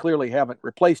they clearly haven't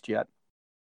replaced yet.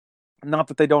 Not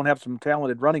that they don't have some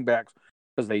talented running backs,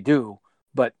 because they do,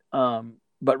 but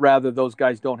rather those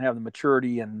guys don't have the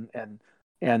maturity and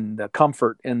the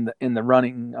comfort in the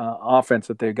running offense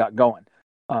that they've got going.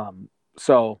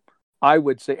 So I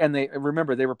would say, and they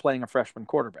were playing a freshman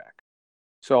quarterback.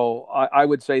 So I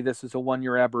would say this is a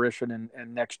 1-year aberration,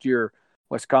 and next year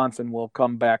Wisconsin will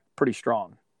come back pretty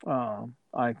strong.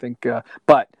 I think,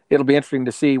 but it'll be interesting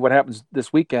to see what happens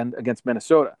this weekend against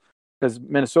Minnesota, because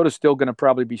Minnesota's still going to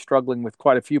probably be struggling with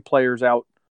quite a few players out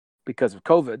because of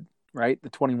COVID, right? The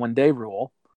 21-day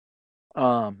rule.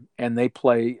 And they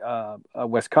play a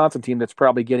Wisconsin team that's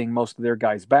probably getting most of their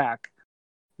guys back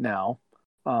now.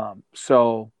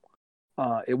 So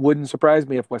it wouldn't surprise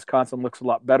me if Wisconsin looks a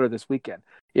lot better this weekend.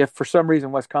 If for some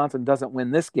reason Wisconsin doesn't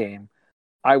win this game,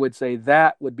 I would say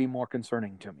that would be more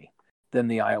concerning to me than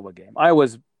the Iowa game.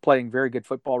 Iowa's playing very good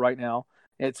football right now.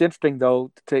 It's interesting, though,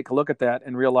 to take a look at that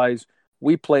and realize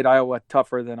we played Iowa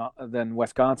tougher than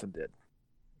Wisconsin did.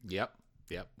 Yep.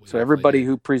 So everybody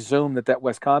who presumed that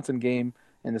Wisconsin game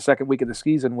in the second week of the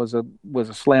season was a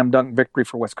slam dunk victory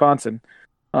for Wisconsin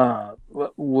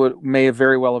may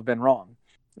very well have been wrong.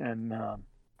 And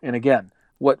again,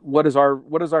 what does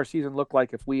our season look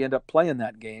like if we end up playing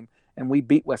that game and we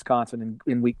beat Wisconsin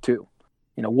in week 2?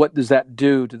 What does that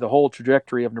do to the whole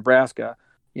trajectory of Nebraska?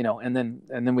 And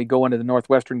then we go into the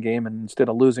Northwestern game, and instead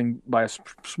of losing by a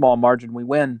small margin, we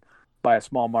win by a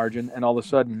small margin, and all of a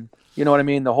sudden, you know what I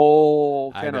mean? The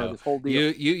whole tenor of this whole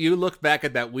deal. You look back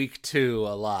at that week 2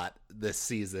 a lot this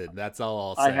season. That's all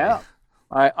I'll say.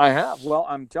 I have. Well,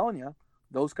 I'm telling you,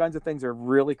 those kinds of things are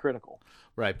really critical.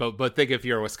 Right, but think if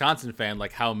you're a Wisconsin fan,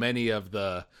 like how many of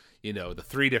the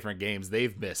 3 different games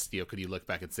they've missed, could you look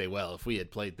back and say, well, if we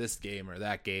had played this game or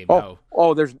that game?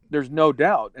 There's no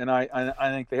doubt, and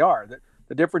I think they are.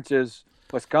 The difference is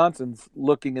Wisconsin's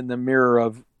looking in the mirror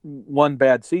of one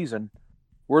bad season.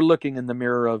 We're looking in the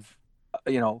mirror of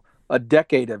a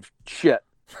decade of shit,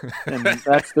 and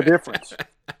that's the difference.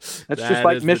 That's just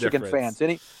like Michigan fans.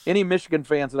 Any Michigan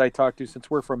fans that I talk to, since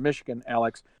we're from Michigan,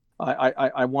 Alex,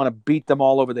 I want to beat them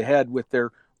all over the head with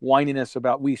their whininess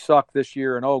about we suck this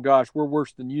year, and oh gosh, we're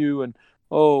worse than you, and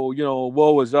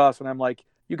woe is us. And I'm like,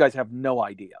 you guys have no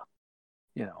idea.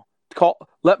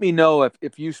 Let me know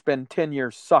if you spend 10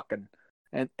 years sucking,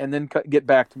 and then get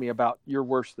back to me about you're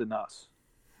worse than us.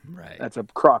 Right. That's a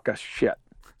crock of shit.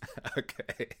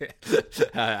 Okay.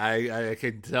 I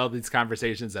can tell these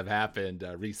conversations have happened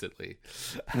recently.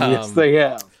 Yes, they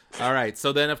have. All right.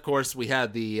 So then, of course, we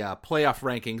had the playoff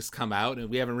rankings come out,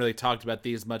 and we haven't really talked about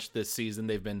these much this season.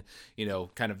 They've been,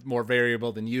 kind of more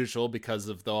variable than usual because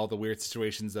of all the weird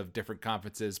situations of different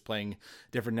conferences playing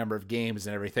different number of games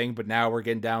and everything. But now we're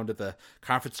getting down to the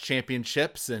conference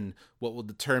championships and what will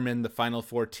determine the final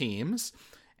 4 teams.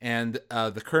 And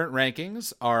the current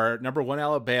rankings are number 1,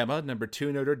 Alabama, number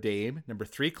 2, Notre Dame, number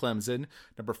 3, Clemson,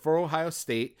 number 4, Ohio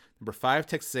State, number 5,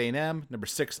 Texas A&M, number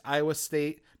 6, Iowa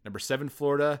State, number 7,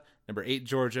 Florida, number 8,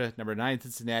 Georgia, number 9,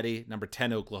 Cincinnati, number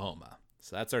 10, Oklahoma.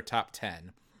 So that's our top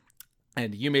 10.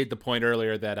 And you made the point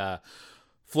earlier that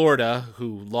Florida,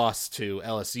 who lost to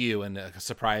LSU in a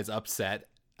surprise upset,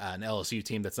 an LSU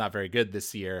team that's not very good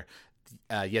this year,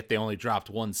 yet they only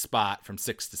dropped 1 spot from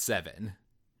 6 to 7.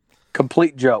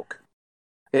 Complete joke.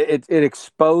 It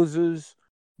exposes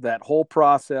that whole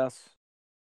process,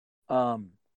 and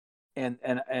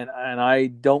I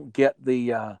don't get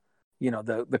the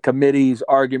the committee's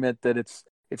argument that it's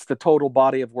the total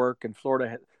body of work, and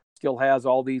Florida still has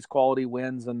all these quality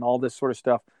wins and all this sort of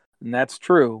stuff, and that's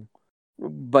true.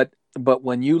 But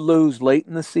when you lose late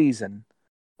in the season,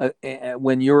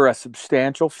 when you're a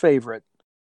substantial favorite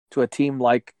to a team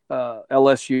like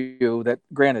LSU, that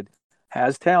granted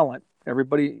has talent.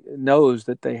 Everybody knows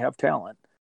that they have talent.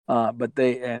 but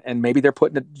and maybe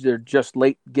they're just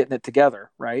late getting it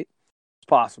together, right? It's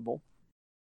possible.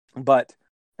 But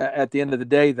at the end of the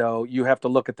day, though, you have to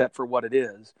look at that for what it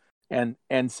is, and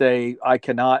say I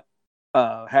cannot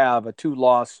have a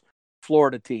 2-loss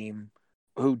Florida team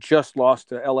who just lost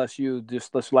to LSU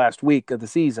just this last week of the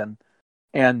season,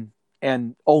 and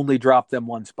only drop them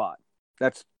 1 spot.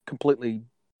 That's completely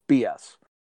BS.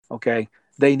 Okay,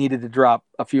 they needed to drop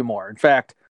a few more. In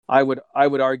fact, I would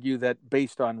argue that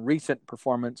based on recent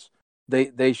performance,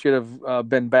 they should have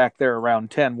been back there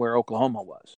around 10 where Oklahoma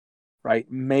was. Right?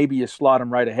 Maybe you slot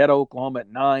them right ahead of Oklahoma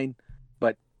at 9,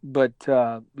 but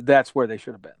that's where they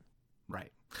should have been.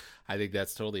 Right. I think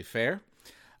that's totally fair.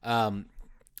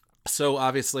 So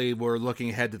obviously we're looking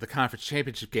ahead to the conference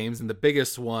championship games, and the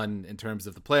biggest one in terms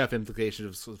of the playoff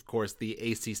implications is, of course, the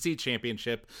ACC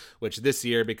championship, which this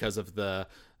year, because of the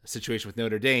situation with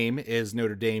Notre Dame, is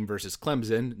Notre Dame versus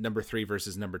Clemson, number 3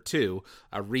 versus number 2,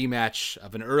 a rematch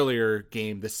of an earlier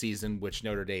game this season, which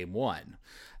Notre Dame won.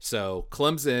 So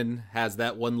Clemson has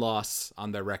that 1 loss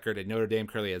on their record, and Notre Dame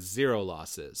currently has 0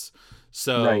 losses.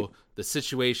 So right. The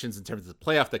situations in terms of the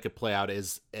playoff that could play out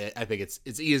is, I think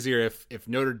it's easier if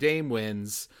Notre Dame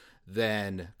wins,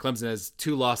 then Clemson has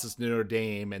 2 losses to Notre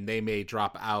Dame, and they may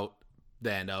drop out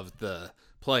then of the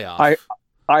playoff.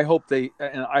 I hope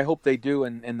they do,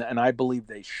 and I believe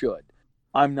they should.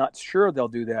 I'm not sure they'll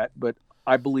do that, but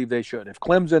I believe they should. If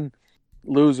Clemson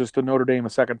loses to Notre Dame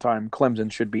a second time,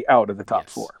 Clemson should be out of the top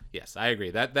 4. Yes, I agree.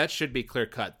 That should be clear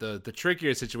cut. The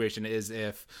trickier situation is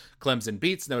if Clemson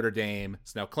beats Notre Dame.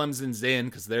 So now Clemson's in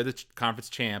because they're the conference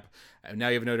champ. And now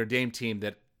you have a Notre Dame team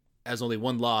that has only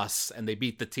 1 loss, and they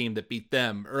beat the team that beat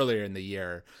them earlier in the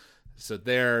year. So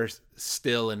they're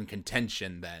still in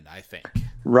contention then, I think.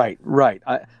 Right.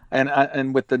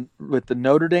 And with the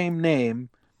Notre Dame name,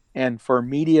 and for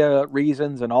media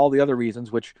reasons and all the other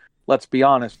reasons, which, let's be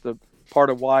honest, the part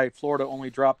of why Florida only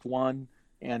dropped 1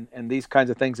 and these kinds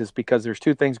of things is because there's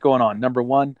 2 things going on. Number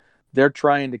 1, they're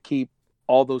trying to keep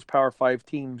all those Power 5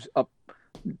 teams up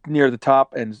near the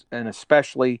top, and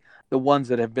especially the ones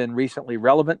that have been recently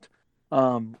relevant.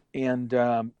 And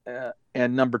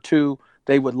number 2,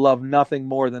 they would love nothing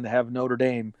more than to have Notre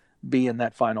Dame be in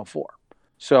that Final 4.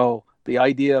 So the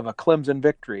idea of a Clemson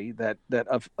victory that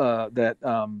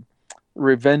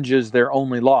revenges their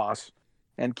only loss,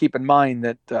 and keep in mind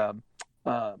that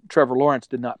Trevor Lawrence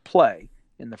did not play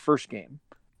in the first game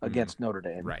against Notre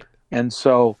Dame, right? And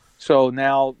so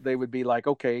now they would be like,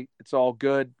 okay, it's all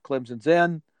good, Clemson's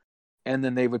in, and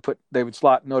then they would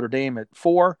slot Notre Dame at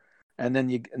 4, and then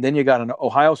you got an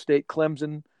Ohio State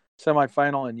Clemson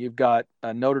semifinal, and you've got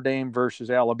Notre Dame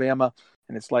versus Alabama,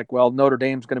 and it's like, well, Notre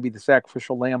Dame's going to be the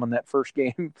sacrificial lamb in that first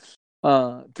game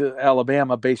to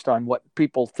Alabama based on what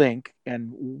people think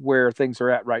and where things are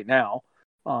at right now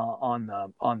on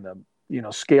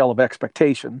the scale of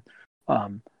expectation,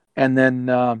 and then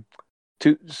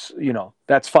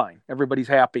that's fine. Everybody's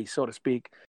happy, so to speak.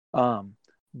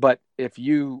 But if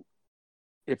you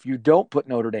don't put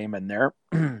Notre Dame in there,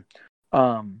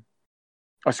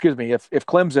 excuse me, if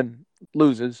Clemson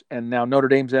loses and now Notre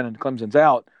Dame's in and Clemson's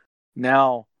out,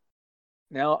 now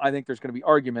I think there's going to be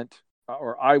argument,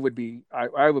 or I would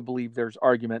believe there's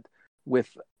argument with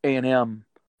A&M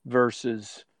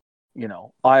versus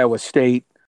Iowa State,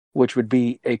 which would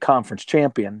be a conference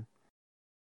champion,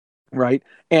 right?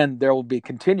 And there will be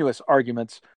continuous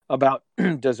arguments about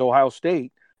does Ohio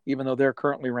State, even though they're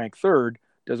currently ranked 3rd,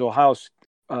 does Ohio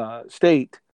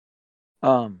State,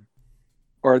 or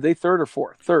are they 3rd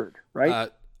or 4th? 3rd,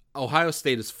 right? Ohio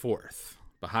State is 4th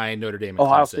behind Notre Dame. And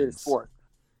Ohio Clemson's. State is 4th.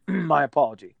 My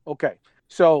apology. Okay,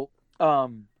 so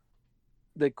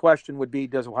the question would be,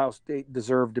 does Ohio State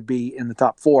deserve to be in the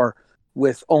top 4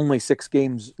 with only 6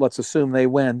 games? Let's assume they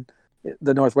win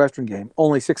the Northwestern game.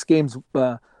 Only 6 games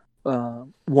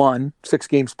won, 6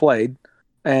 games played,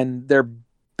 and their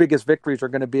biggest victories are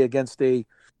going to be against a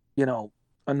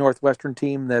Northwestern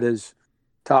team that is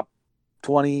top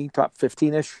 20, top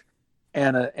 15-ish,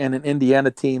 and an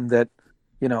Indiana team that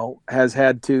has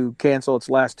had to cancel its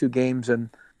last 2 games and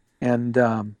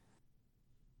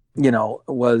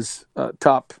was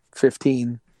top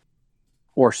 15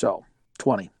 or so,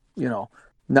 20,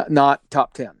 not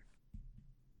top 10.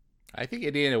 I think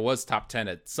Indiana was top 10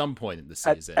 at some point in the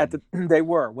season. They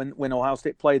were when Ohio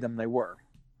State played them. They were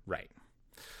right,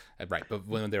 but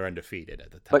when they were undefeated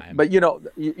at the time. But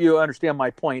you understand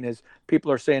my point is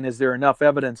people are saying, is there enough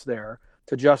evidence there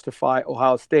to justify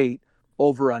Ohio State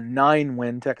over a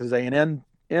 9-win Texas A&M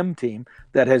team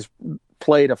that has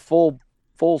played a full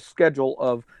schedule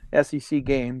of SEC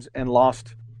games and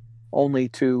lost only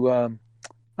to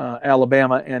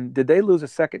Alabama? And did they lose a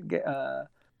second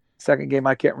Second game,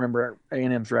 I can't remember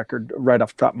A&M's record right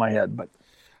off the top of my head,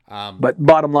 Um, but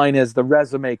bottom line is the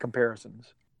resume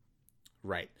comparisons.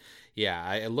 right. Yeah,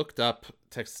 I looked up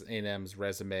Texas A&M's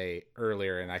resume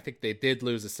earlier, and I think they did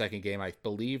lose a second game, I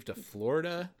believe, to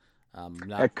Florida.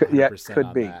 Not 100% Could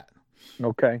on be. that.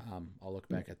 Okay. I'll look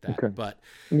back at that. Okay. But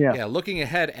Yeah. yeah, looking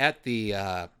ahead at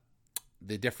the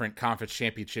different conference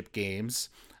championship games,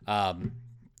 of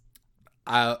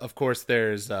course,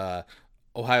 there's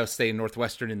Ohio State and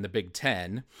Northwestern in the Big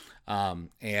Ten.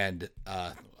 And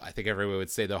I think everyone would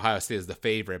say that Ohio State is the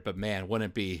favorite, but man,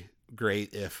 wouldn't it be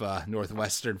great if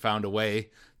Northwestern found a way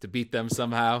to beat them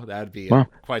somehow? That would be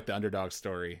quite the underdog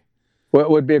story. Well, it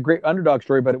would be a great underdog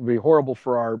story, but it would be horrible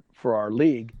for our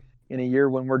league in a year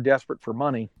when we're desperate for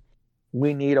money.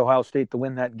 We need Ohio State to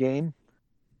win that game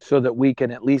so that we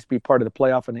can at least be part of the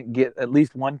playoff and get at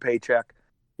least one paycheck,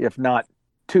 if not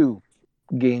two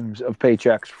games of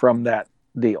paychecks from that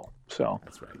deal. So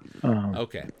that's right.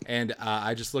 Okay, and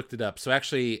I just looked it up. So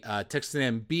actually, Texas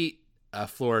A&M beat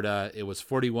Florida. It was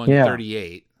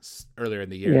 41-38 earlier in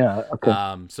the year. Yeah.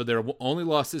 Okay. So their only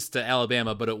losses to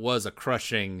Alabama, but it was a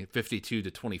crushing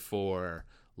 52-24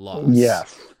 loss.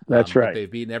 Yes, that's right.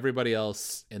 They've beaten everybody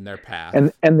else in their path.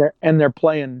 And they're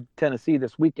playing Tennessee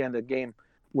this weekend, a game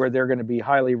where they're going to be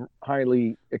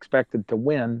highly expected to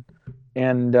win,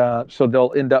 and so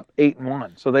they'll end up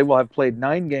 8-1. So they will have played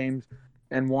 9 games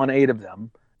and won 8 of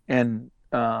them, and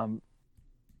Ohio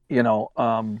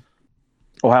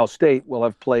State will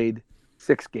have played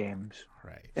 6 games,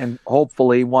 right, and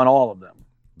hopefully won all of them.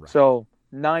 Right. So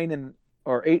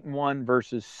 8-1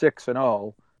 versus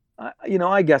 6-0.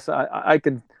 I guess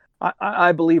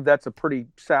I believe that's a pretty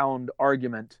sound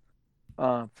argument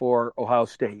for Ohio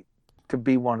State to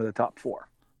be one of the top 4.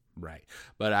 Right.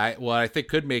 But what I think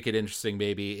could make it interesting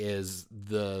maybe is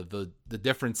the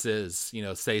differences,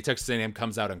 say Texas A&M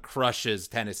comes out and crushes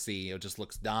Tennessee, just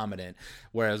looks dominant,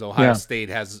 whereas Ohio State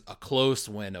has a close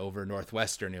win over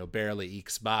Northwestern, barely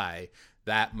ekes by.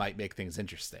 That might make things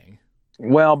interesting.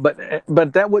 Well, but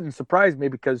that wouldn't surprise me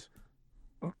because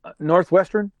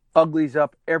Northwestern uglies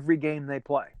up every game they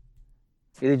play.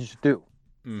 They just do.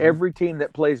 Mm-hmm. Every team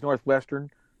that plays Northwestern,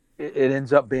 it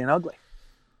ends up being ugly.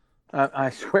 I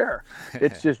swear,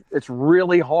 it's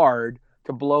really hard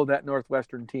to blow that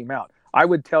Northwestern team out. I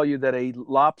would tell you that a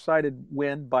lopsided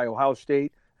win by Ohio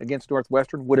State against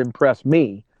Northwestern would impress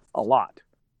me a lot.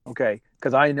 Okay,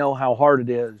 because I know how hard it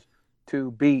is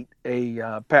to beat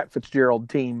a Pat Fitzgerald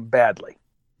team badly.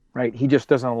 Right, he just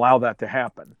doesn't allow that to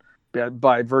happen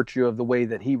by virtue of the way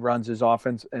that he runs his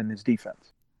offense and his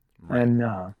defense. Right.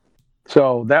 And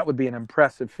so that would be an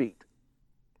impressive feat.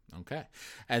 Okay.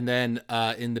 And then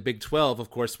in the Big 12, of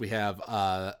course, we have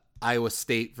Iowa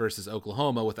State versus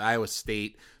Oklahoma, with Iowa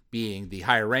State being the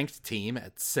higher ranked team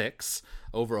at 6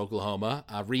 over Oklahoma.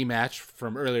 A rematch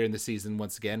from earlier in the season,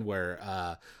 once again, where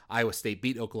Iowa State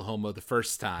beat Oklahoma the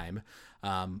first time.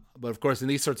 But of course, in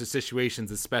these sorts of situations,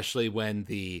 especially when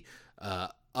the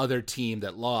other team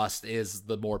that lost is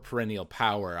the more perennial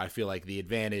power, I feel like the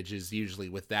advantage is usually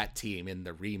with that team in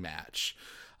the rematch.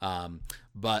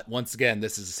 But once again,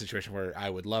 this is a situation where I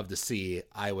would love to see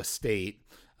Iowa State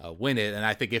win it. And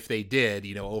I think if they did,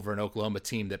 over an Oklahoma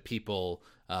team that people,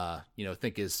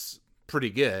 think is pretty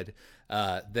good,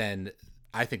 then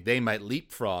I think they might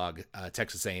leapfrog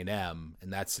Texas A&M in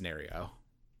that scenario.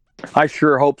 I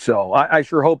sure hope so. I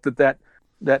sure hope that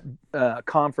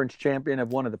conference champion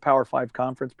of one of the Power 5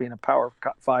 conference, being a Power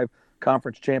 5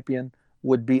 conference champion,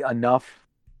 would be enough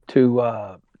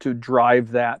to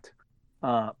drive that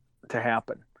to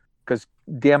happen. Because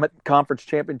damn it, conference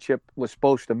championship was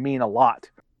supposed to mean a lot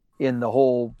in the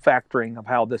whole factoring of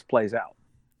how this plays out,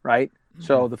 right? Mm-hmm.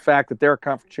 So the fact that they're a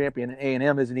conference champion and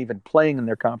A&M isn't even playing in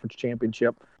their conference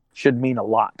championship should mean a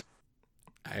lot.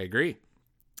 I agree.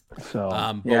 So,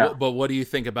 but what do you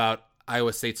think about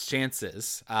Iowa State's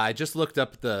chances? I just looked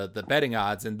up the betting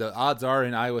odds, and the odds are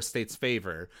in Iowa State's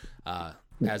favor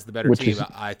as the better team.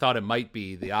 I thought it might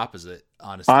be the opposite,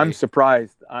 honestly. I'm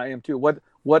surprised. I am too.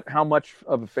 How much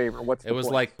of a favor? It was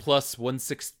like plus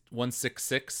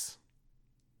 166.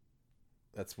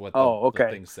 That's what the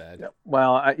thing said.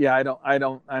 Well, I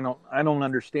don't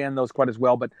understand those quite as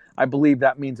well, but I believe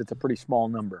that means it's a pretty small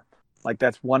number. Like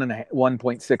that's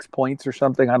 1.6 points or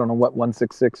something. I don't know what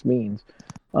 166 means.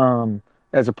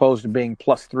 As opposed to being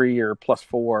 +3 or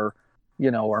 +4, or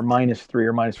 -3 or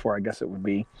 -4, I guess it would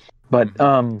be. But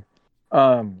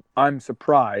I'm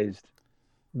surprised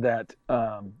that.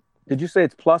 Did you say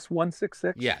it's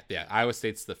 +166? Yeah. Iowa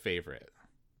State's the favorite.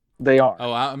 They are.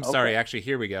 Oh, I'm sorry. Actually,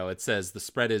 here we go. It says the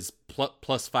spread is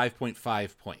plus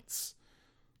 5.5 points.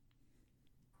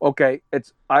 Okay,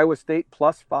 it's Iowa State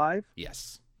 +5?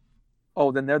 Yes.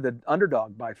 Oh, then they're the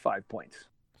underdog by 5 points.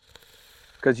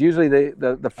 Because usually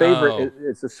the favorite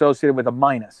is associated with a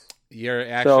minus. You're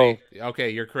actually okay.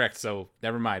 You're correct. So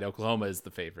never mind. Oklahoma is the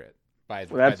favorite by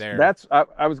their. That's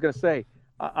I was going to say.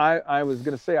 I was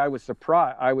going to say I was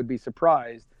surprised. I would be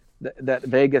surprised that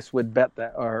Vegas would bet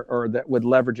that or that would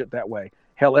leverage it that way.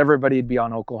 Hell, everybody'd be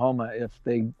on Oklahoma if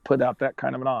they put out that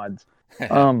kind of an odds.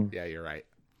 Yeah, you're right.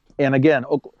 And again,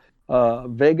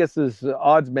 Vegas's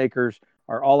odds makers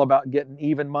are all about getting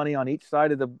even money on each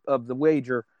side of the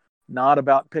wager, not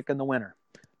about picking the winner.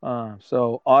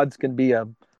 So odds can be a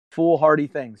foolhardy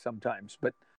thing sometimes.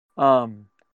 But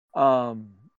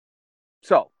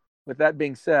so with that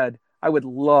being said, I would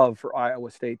love for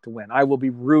Iowa State to win. I will be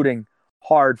rooting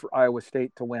hard for Iowa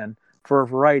State to win for a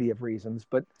variety of reasons,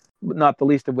 but not the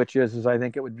least of which is I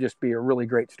think it would just be a really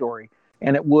great story,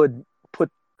 and it would put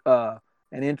an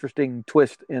interesting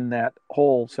twist in that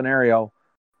whole scenario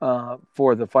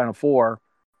for the Final Four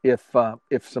if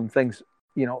some things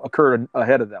occurred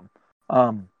ahead of them.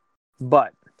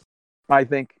 But I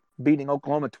think beating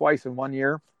Oklahoma twice in 1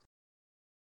 year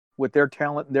with their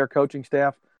talent and their coaching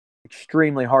staff,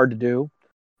 extremely hard to do.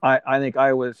 I think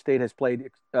Iowa State has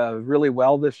played really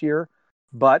well this year,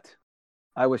 but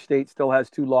Iowa State still has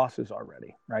 2 losses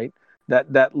already, right?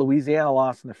 That Louisiana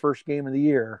loss in the first game of the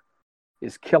year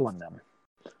is killing them.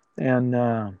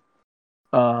 And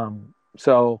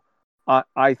so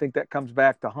I think that comes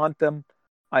back to haunt them.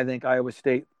 I think Iowa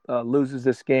State loses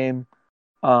this game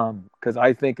because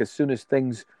I think as soon as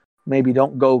things maybe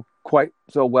don't go quite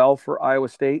so well for Iowa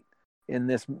State in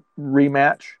this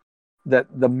rematch, that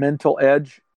the mental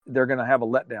edge, they're going to have a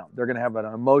letdown. They're going to have an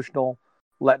emotional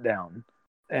letdown.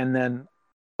 And then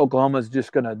Oklahoma's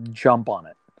just going to jump on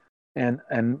it and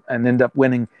end up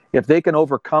winning. If they can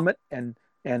overcome it and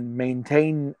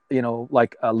maintain,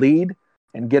 like a lead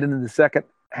and get into the second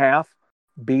half,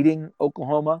 beating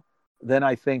Oklahoma, then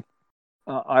I think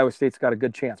Iowa State's got a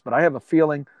good chance. But I have a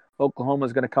feeling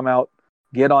Oklahoma's going to come out,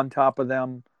 get on top of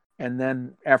them, and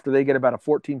then after they get about a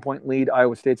 14-point lead,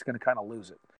 Iowa State's going to kind of lose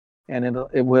it. And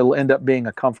it will end up being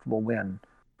a comfortable win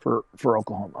for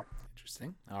Oklahoma.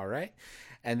 Interesting. All right.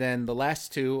 And then the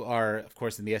last two are, of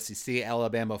course, in the SEC,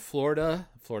 Alabama, Florida.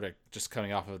 Florida just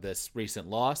coming off of this recent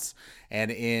loss.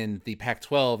 And in the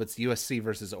Pac-12, it's USC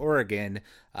versus Oregon.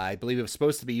 I believe it was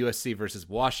supposed to be USC versus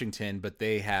Washington, but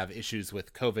they have issues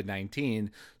with COVID-19.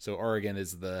 So Oregon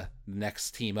is the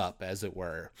next team up, as it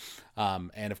were.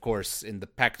 And, of course, in the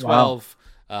Pac-12,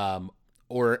 wow.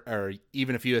 Or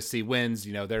even if USC wins,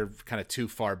 they're kind of too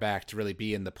far back to really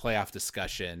be in the playoff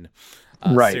discussion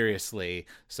right. Seriously.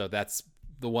 So that's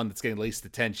the one that's getting the least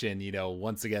attention.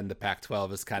 Once again, the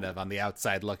Pac-12 is kind of on the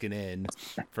outside looking in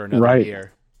for another right.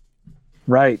 year.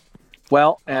 Right.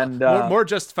 Well, and more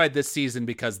justified this season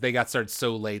because they got started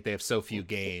so late. They have so few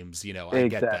games. I exactly.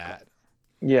 Get that.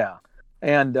 Yeah.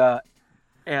 And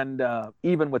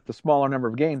even with the smaller number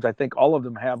of games, I think all of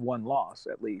them have one loss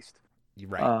at least.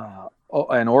 Right.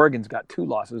 And Oregon's got 2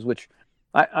 losses, which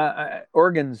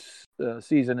Oregon's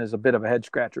season is a bit of a head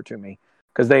scratcher to me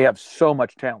because they have so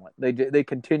much talent. They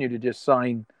continue to just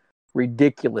sign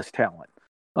ridiculous talent.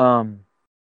 So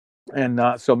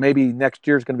maybe next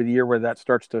year is going to be the year where that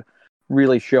starts to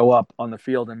really show up on the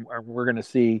field, and we're going to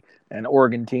see an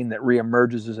Oregon team that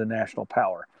reemerges as a national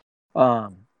power.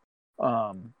 But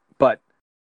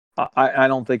I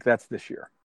don't think that's this year.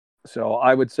 So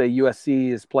I would say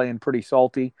USC is playing pretty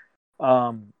salty.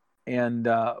 But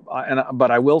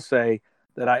I will say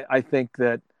that I think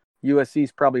that USC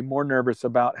is probably more nervous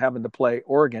about having to play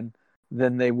Oregon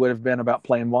than they would have been about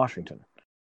playing Washington.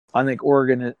 I think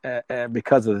Oregon,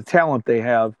 because of the talent they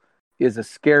have, is a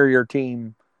scarier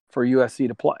team for USC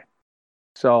to play.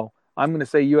 So I'm going to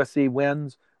say USC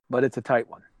wins, but it's a tight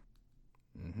one.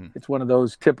 Mm-hmm. It's one of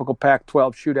those typical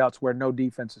Pac-12 shootouts where no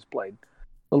defense is played.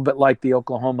 A little bit like the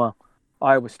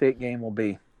Oklahoma-Iowa State game will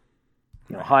be,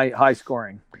 high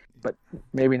scoring, but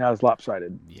maybe not as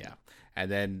lopsided. Yeah. And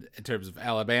then in terms of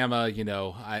Alabama,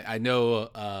 I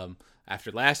know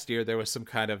after last year there was some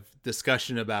kind of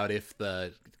discussion about if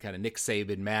the kind of Nick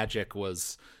Saban magic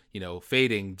was,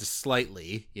 fading just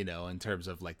slightly, in terms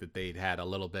of like that they'd had a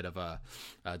little bit of a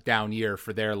down year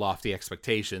for their lofty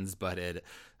expectations, but it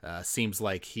seems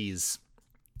like he's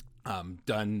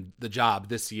done the job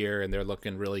this year and they're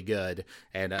looking really good.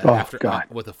 And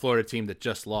with a Florida team that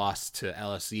just lost to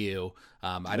LSU,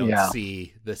 I don't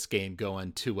see this game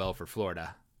going too well for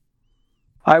Florida.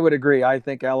 I would agree. I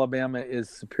think Alabama is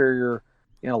superior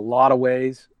in a lot of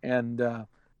ways, and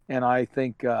I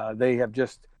think they have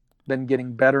just been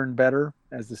getting better and better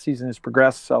as the season has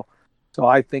progressed. So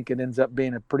I think it ends up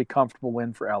being a pretty comfortable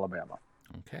win for Alabama.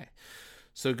 Okay.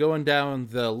 So going down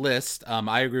the list,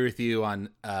 I agree with you on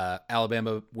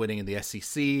Alabama winning in the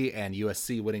SEC and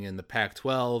USC winning in the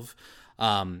Pac-12.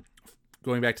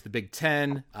 Going back to the Big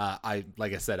Ten,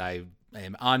 like I said, I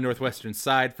am on Northwestern's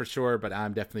side for sure, but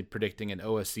I'm definitely predicting an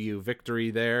OSU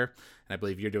victory there, and I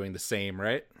believe you're doing the same,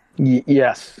 right?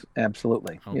 Yes,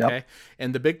 absolutely. Okay. Yep.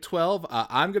 And the Big 12,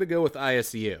 I'm going to go with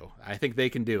ISU. I think they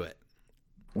can do it.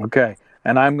 Okay.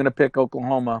 And I'm going to pick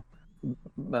Oklahoma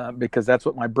because that's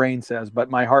what my brain says,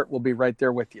 but my heart will be right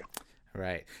there with you.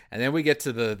 Right. And then we get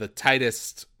to the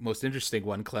tightest, most interesting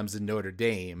one, Clemson Notre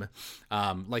Dame.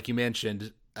 Like you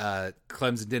mentioned,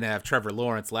 Clemson didn't have Trevor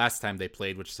Lawrence last time they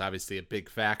played, which is obviously a big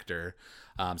factor.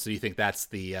 So you think that's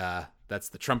the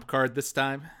trump card this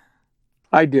time?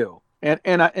 I do.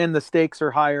 And the stakes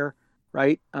are higher,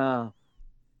 right? Right.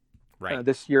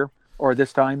 This year or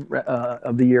this time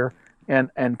of the year. And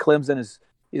Clemson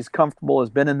is comfortable, has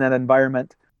been in that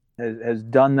environment, has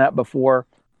done that before.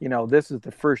 You know, this is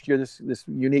the first year, this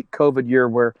unique COVID year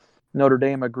where Notre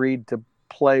Dame agreed to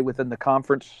play within the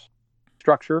conference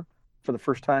structure for the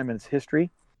first time in its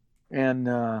history, and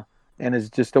is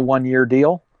just a 1-year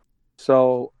deal.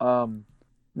 So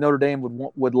Notre Dame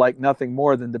would like nothing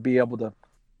more than to be able to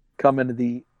come into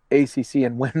the ACC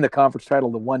and win the conference title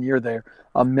the 1 year they're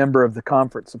a member of the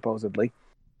conference, supposedly.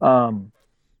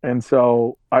 And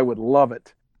so I would love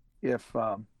it if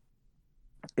that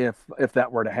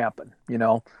were to happen, you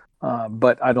know.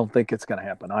 But I don't think it's going to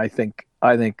happen. I think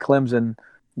Clemson,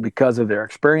 because of their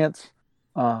experience,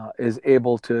 is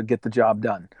able to get the job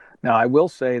done. Now, I will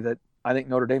say that I think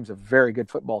Notre Dame's a very good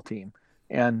football team,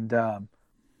 and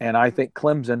I think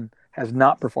Clemson has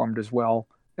not performed as well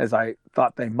as I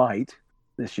thought they might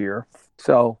this year.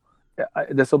 So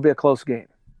this will be a close game.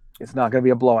 It's not going to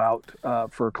be a blowout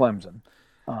for Clemson,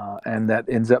 and that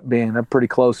ends up being a pretty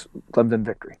close Clemson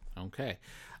victory. Okay.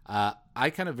 I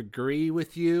kind of agree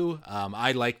with you.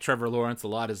 I like Trevor Lawrence a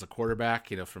lot as a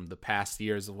quarterback, you know, from the past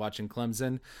years of watching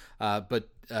Clemson. But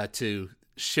to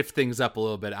shift things up a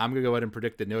little bit, I'm going to go ahead and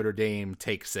predict that Notre Dame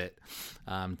takes it.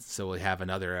 So we have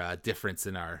another difference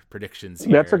in our predictions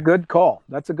here. That's a good call.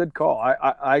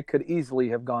 I could easily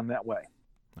have gone that way.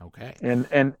 Okay. And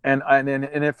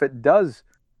if it does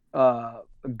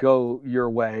go your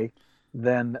way,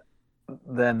 then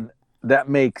that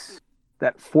makes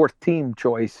that fourth team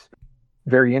choice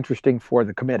very interesting for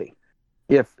the committee.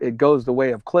 If it goes the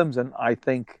way of Clemson, I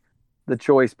think the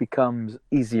choice becomes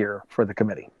easier for the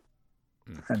committee.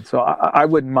 And so I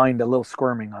wouldn't mind a little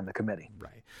squirming on the committee.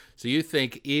 Right. So you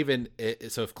think if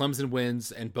Clemson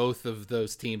wins and both of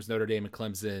those teams, Notre Dame and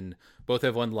Clemson, both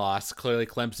have one loss, clearly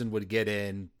Clemson would get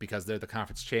in because they're the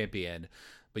conference champion.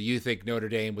 But you think Notre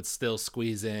Dame would still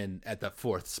squeeze in at the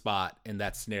fourth spot in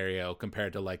that scenario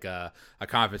compared to like a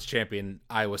conference champion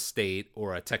Iowa State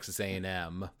or a Texas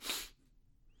A&M?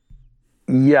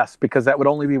 Yes, because that would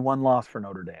only be one loss for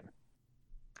Notre Dame.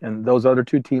 And those other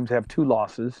two teams have 2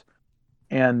 losses.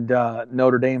 And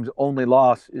Notre Dame's only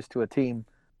loss is to a team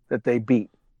that they beat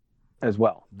as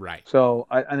well. Right. So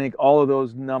I think all of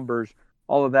those numbers,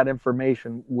 all of that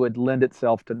information would lend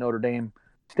itself to Notre Dame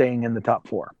staying in the top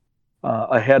 4.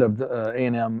 Ahead of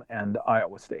A&M and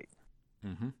Iowa State.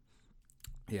 Mm-hmm.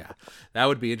 Yeah, that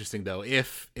would be interesting though.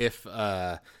 If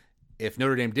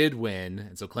Notre Dame did win,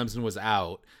 and so Clemson was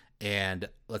out, and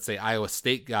let's say Iowa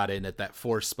State got in at that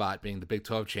 4th spot, being the Big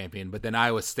 12 champion, but then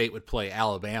Iowa State would play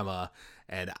Alabama,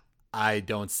 and I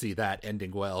don't see that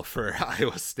ending well for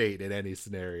Iowa State in any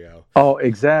scenario. Oh,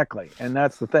 exactly, and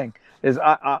that's the thing is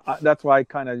that's why I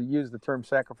kind of use the term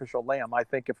sacrificial lamb. I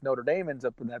think if Notre Dame ends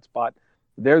up in that spot,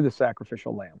 they're the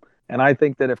sacrificial lamb. And I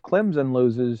think that if Clemson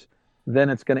loses, then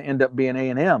it's going to end up being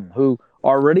A&M, who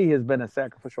already has been a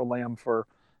sacrificial lamb for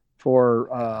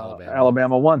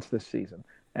Alabama once this season.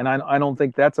 And I don't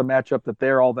think that's a matchup that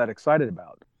they're all that excited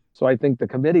about. So I think the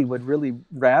committee would really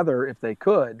rather, if they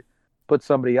could, put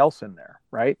somebody else in there,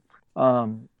 right?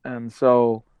 And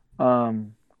so,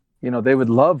 they would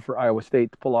love for Iowa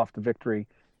State to pull off the victory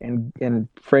and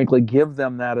frankly give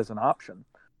them that as an option,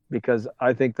 because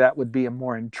I think that would be a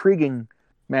more intriguing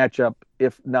matchup,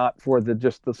 if not for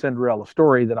just the Cinderella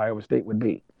story that Iowa State would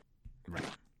be. Right.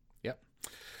 Yep.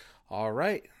 All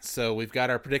right. So we've got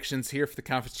our predictions here for the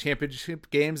conference championship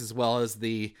games as well as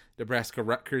the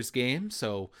Nebraska-Rutgers game.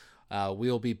 So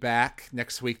we'll be back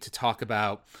next week to talk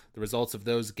about the results of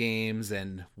those games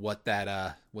and what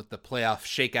the playoff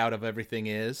shakeout of everything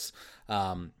is.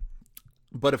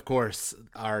 But of course,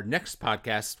 our next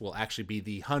podcast will actually be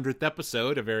the 100th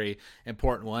episode, a very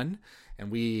important one.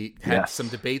 And we had some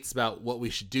debates about what we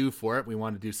should do for it. We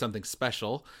want to do something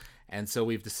special. And so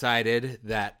we've decided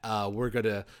that we're going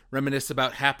to reminisce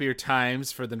about happier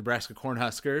times for the Nebraska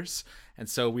Cornhuskers. And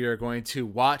so we are going to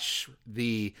watch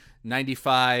the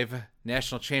 95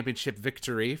 national championship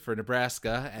victory for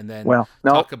Nebraska, and then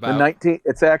talk about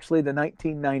it's actually the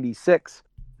 1996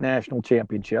 national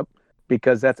championship,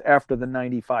 because that's after the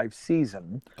 95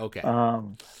 season. Okay.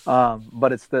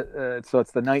 But it's the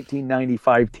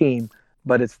 1995 team,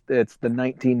 but it's the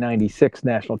 1996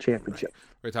 national championship. Right.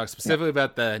 We're talking specifically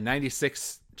about the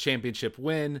 96 championship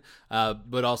win,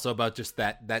 but also about just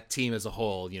that team as a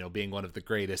whole, being one of the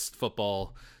greatest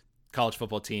college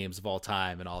football teams of all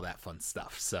time and all that fun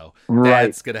stuff. So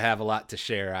Dad's going to have a lot to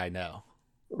share, I know.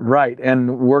 Right.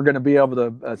 And we're going to be able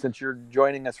to, since you're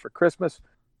joining us for Christmas,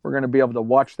 we're going to be able to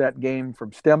watch that game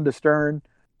from stem to stern,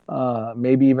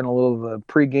 maybe even a little of the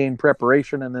pregame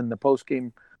preparation and then the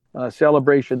postgame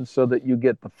celebration, so that you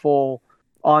get the full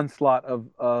onslaught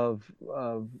of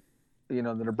the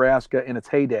Nebraska in its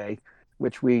heyday,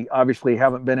 which we obviously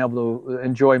haven't been able to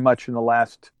enjoy much in the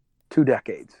last 2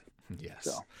 decades. Yes.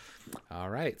 So. All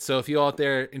right. So if you all out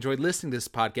there enjoyed listening to this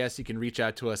podcast, you can reach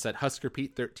out to us at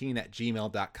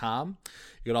huskerpete13@gmail.com.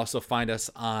 You can also find us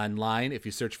online if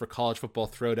you search for College Football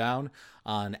Throwdown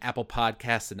on Apple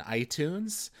Podcasts and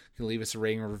iTunes. You can leave us a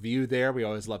rating and review there. We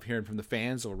always love hearing from the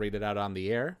fans. We'll read it out on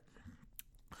the air.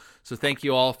 So thank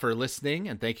you all for listening,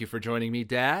 and thank you for joining me,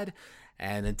 Dad.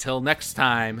 And until next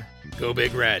time, go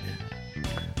Big Red.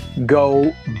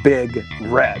 Go Big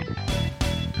Red.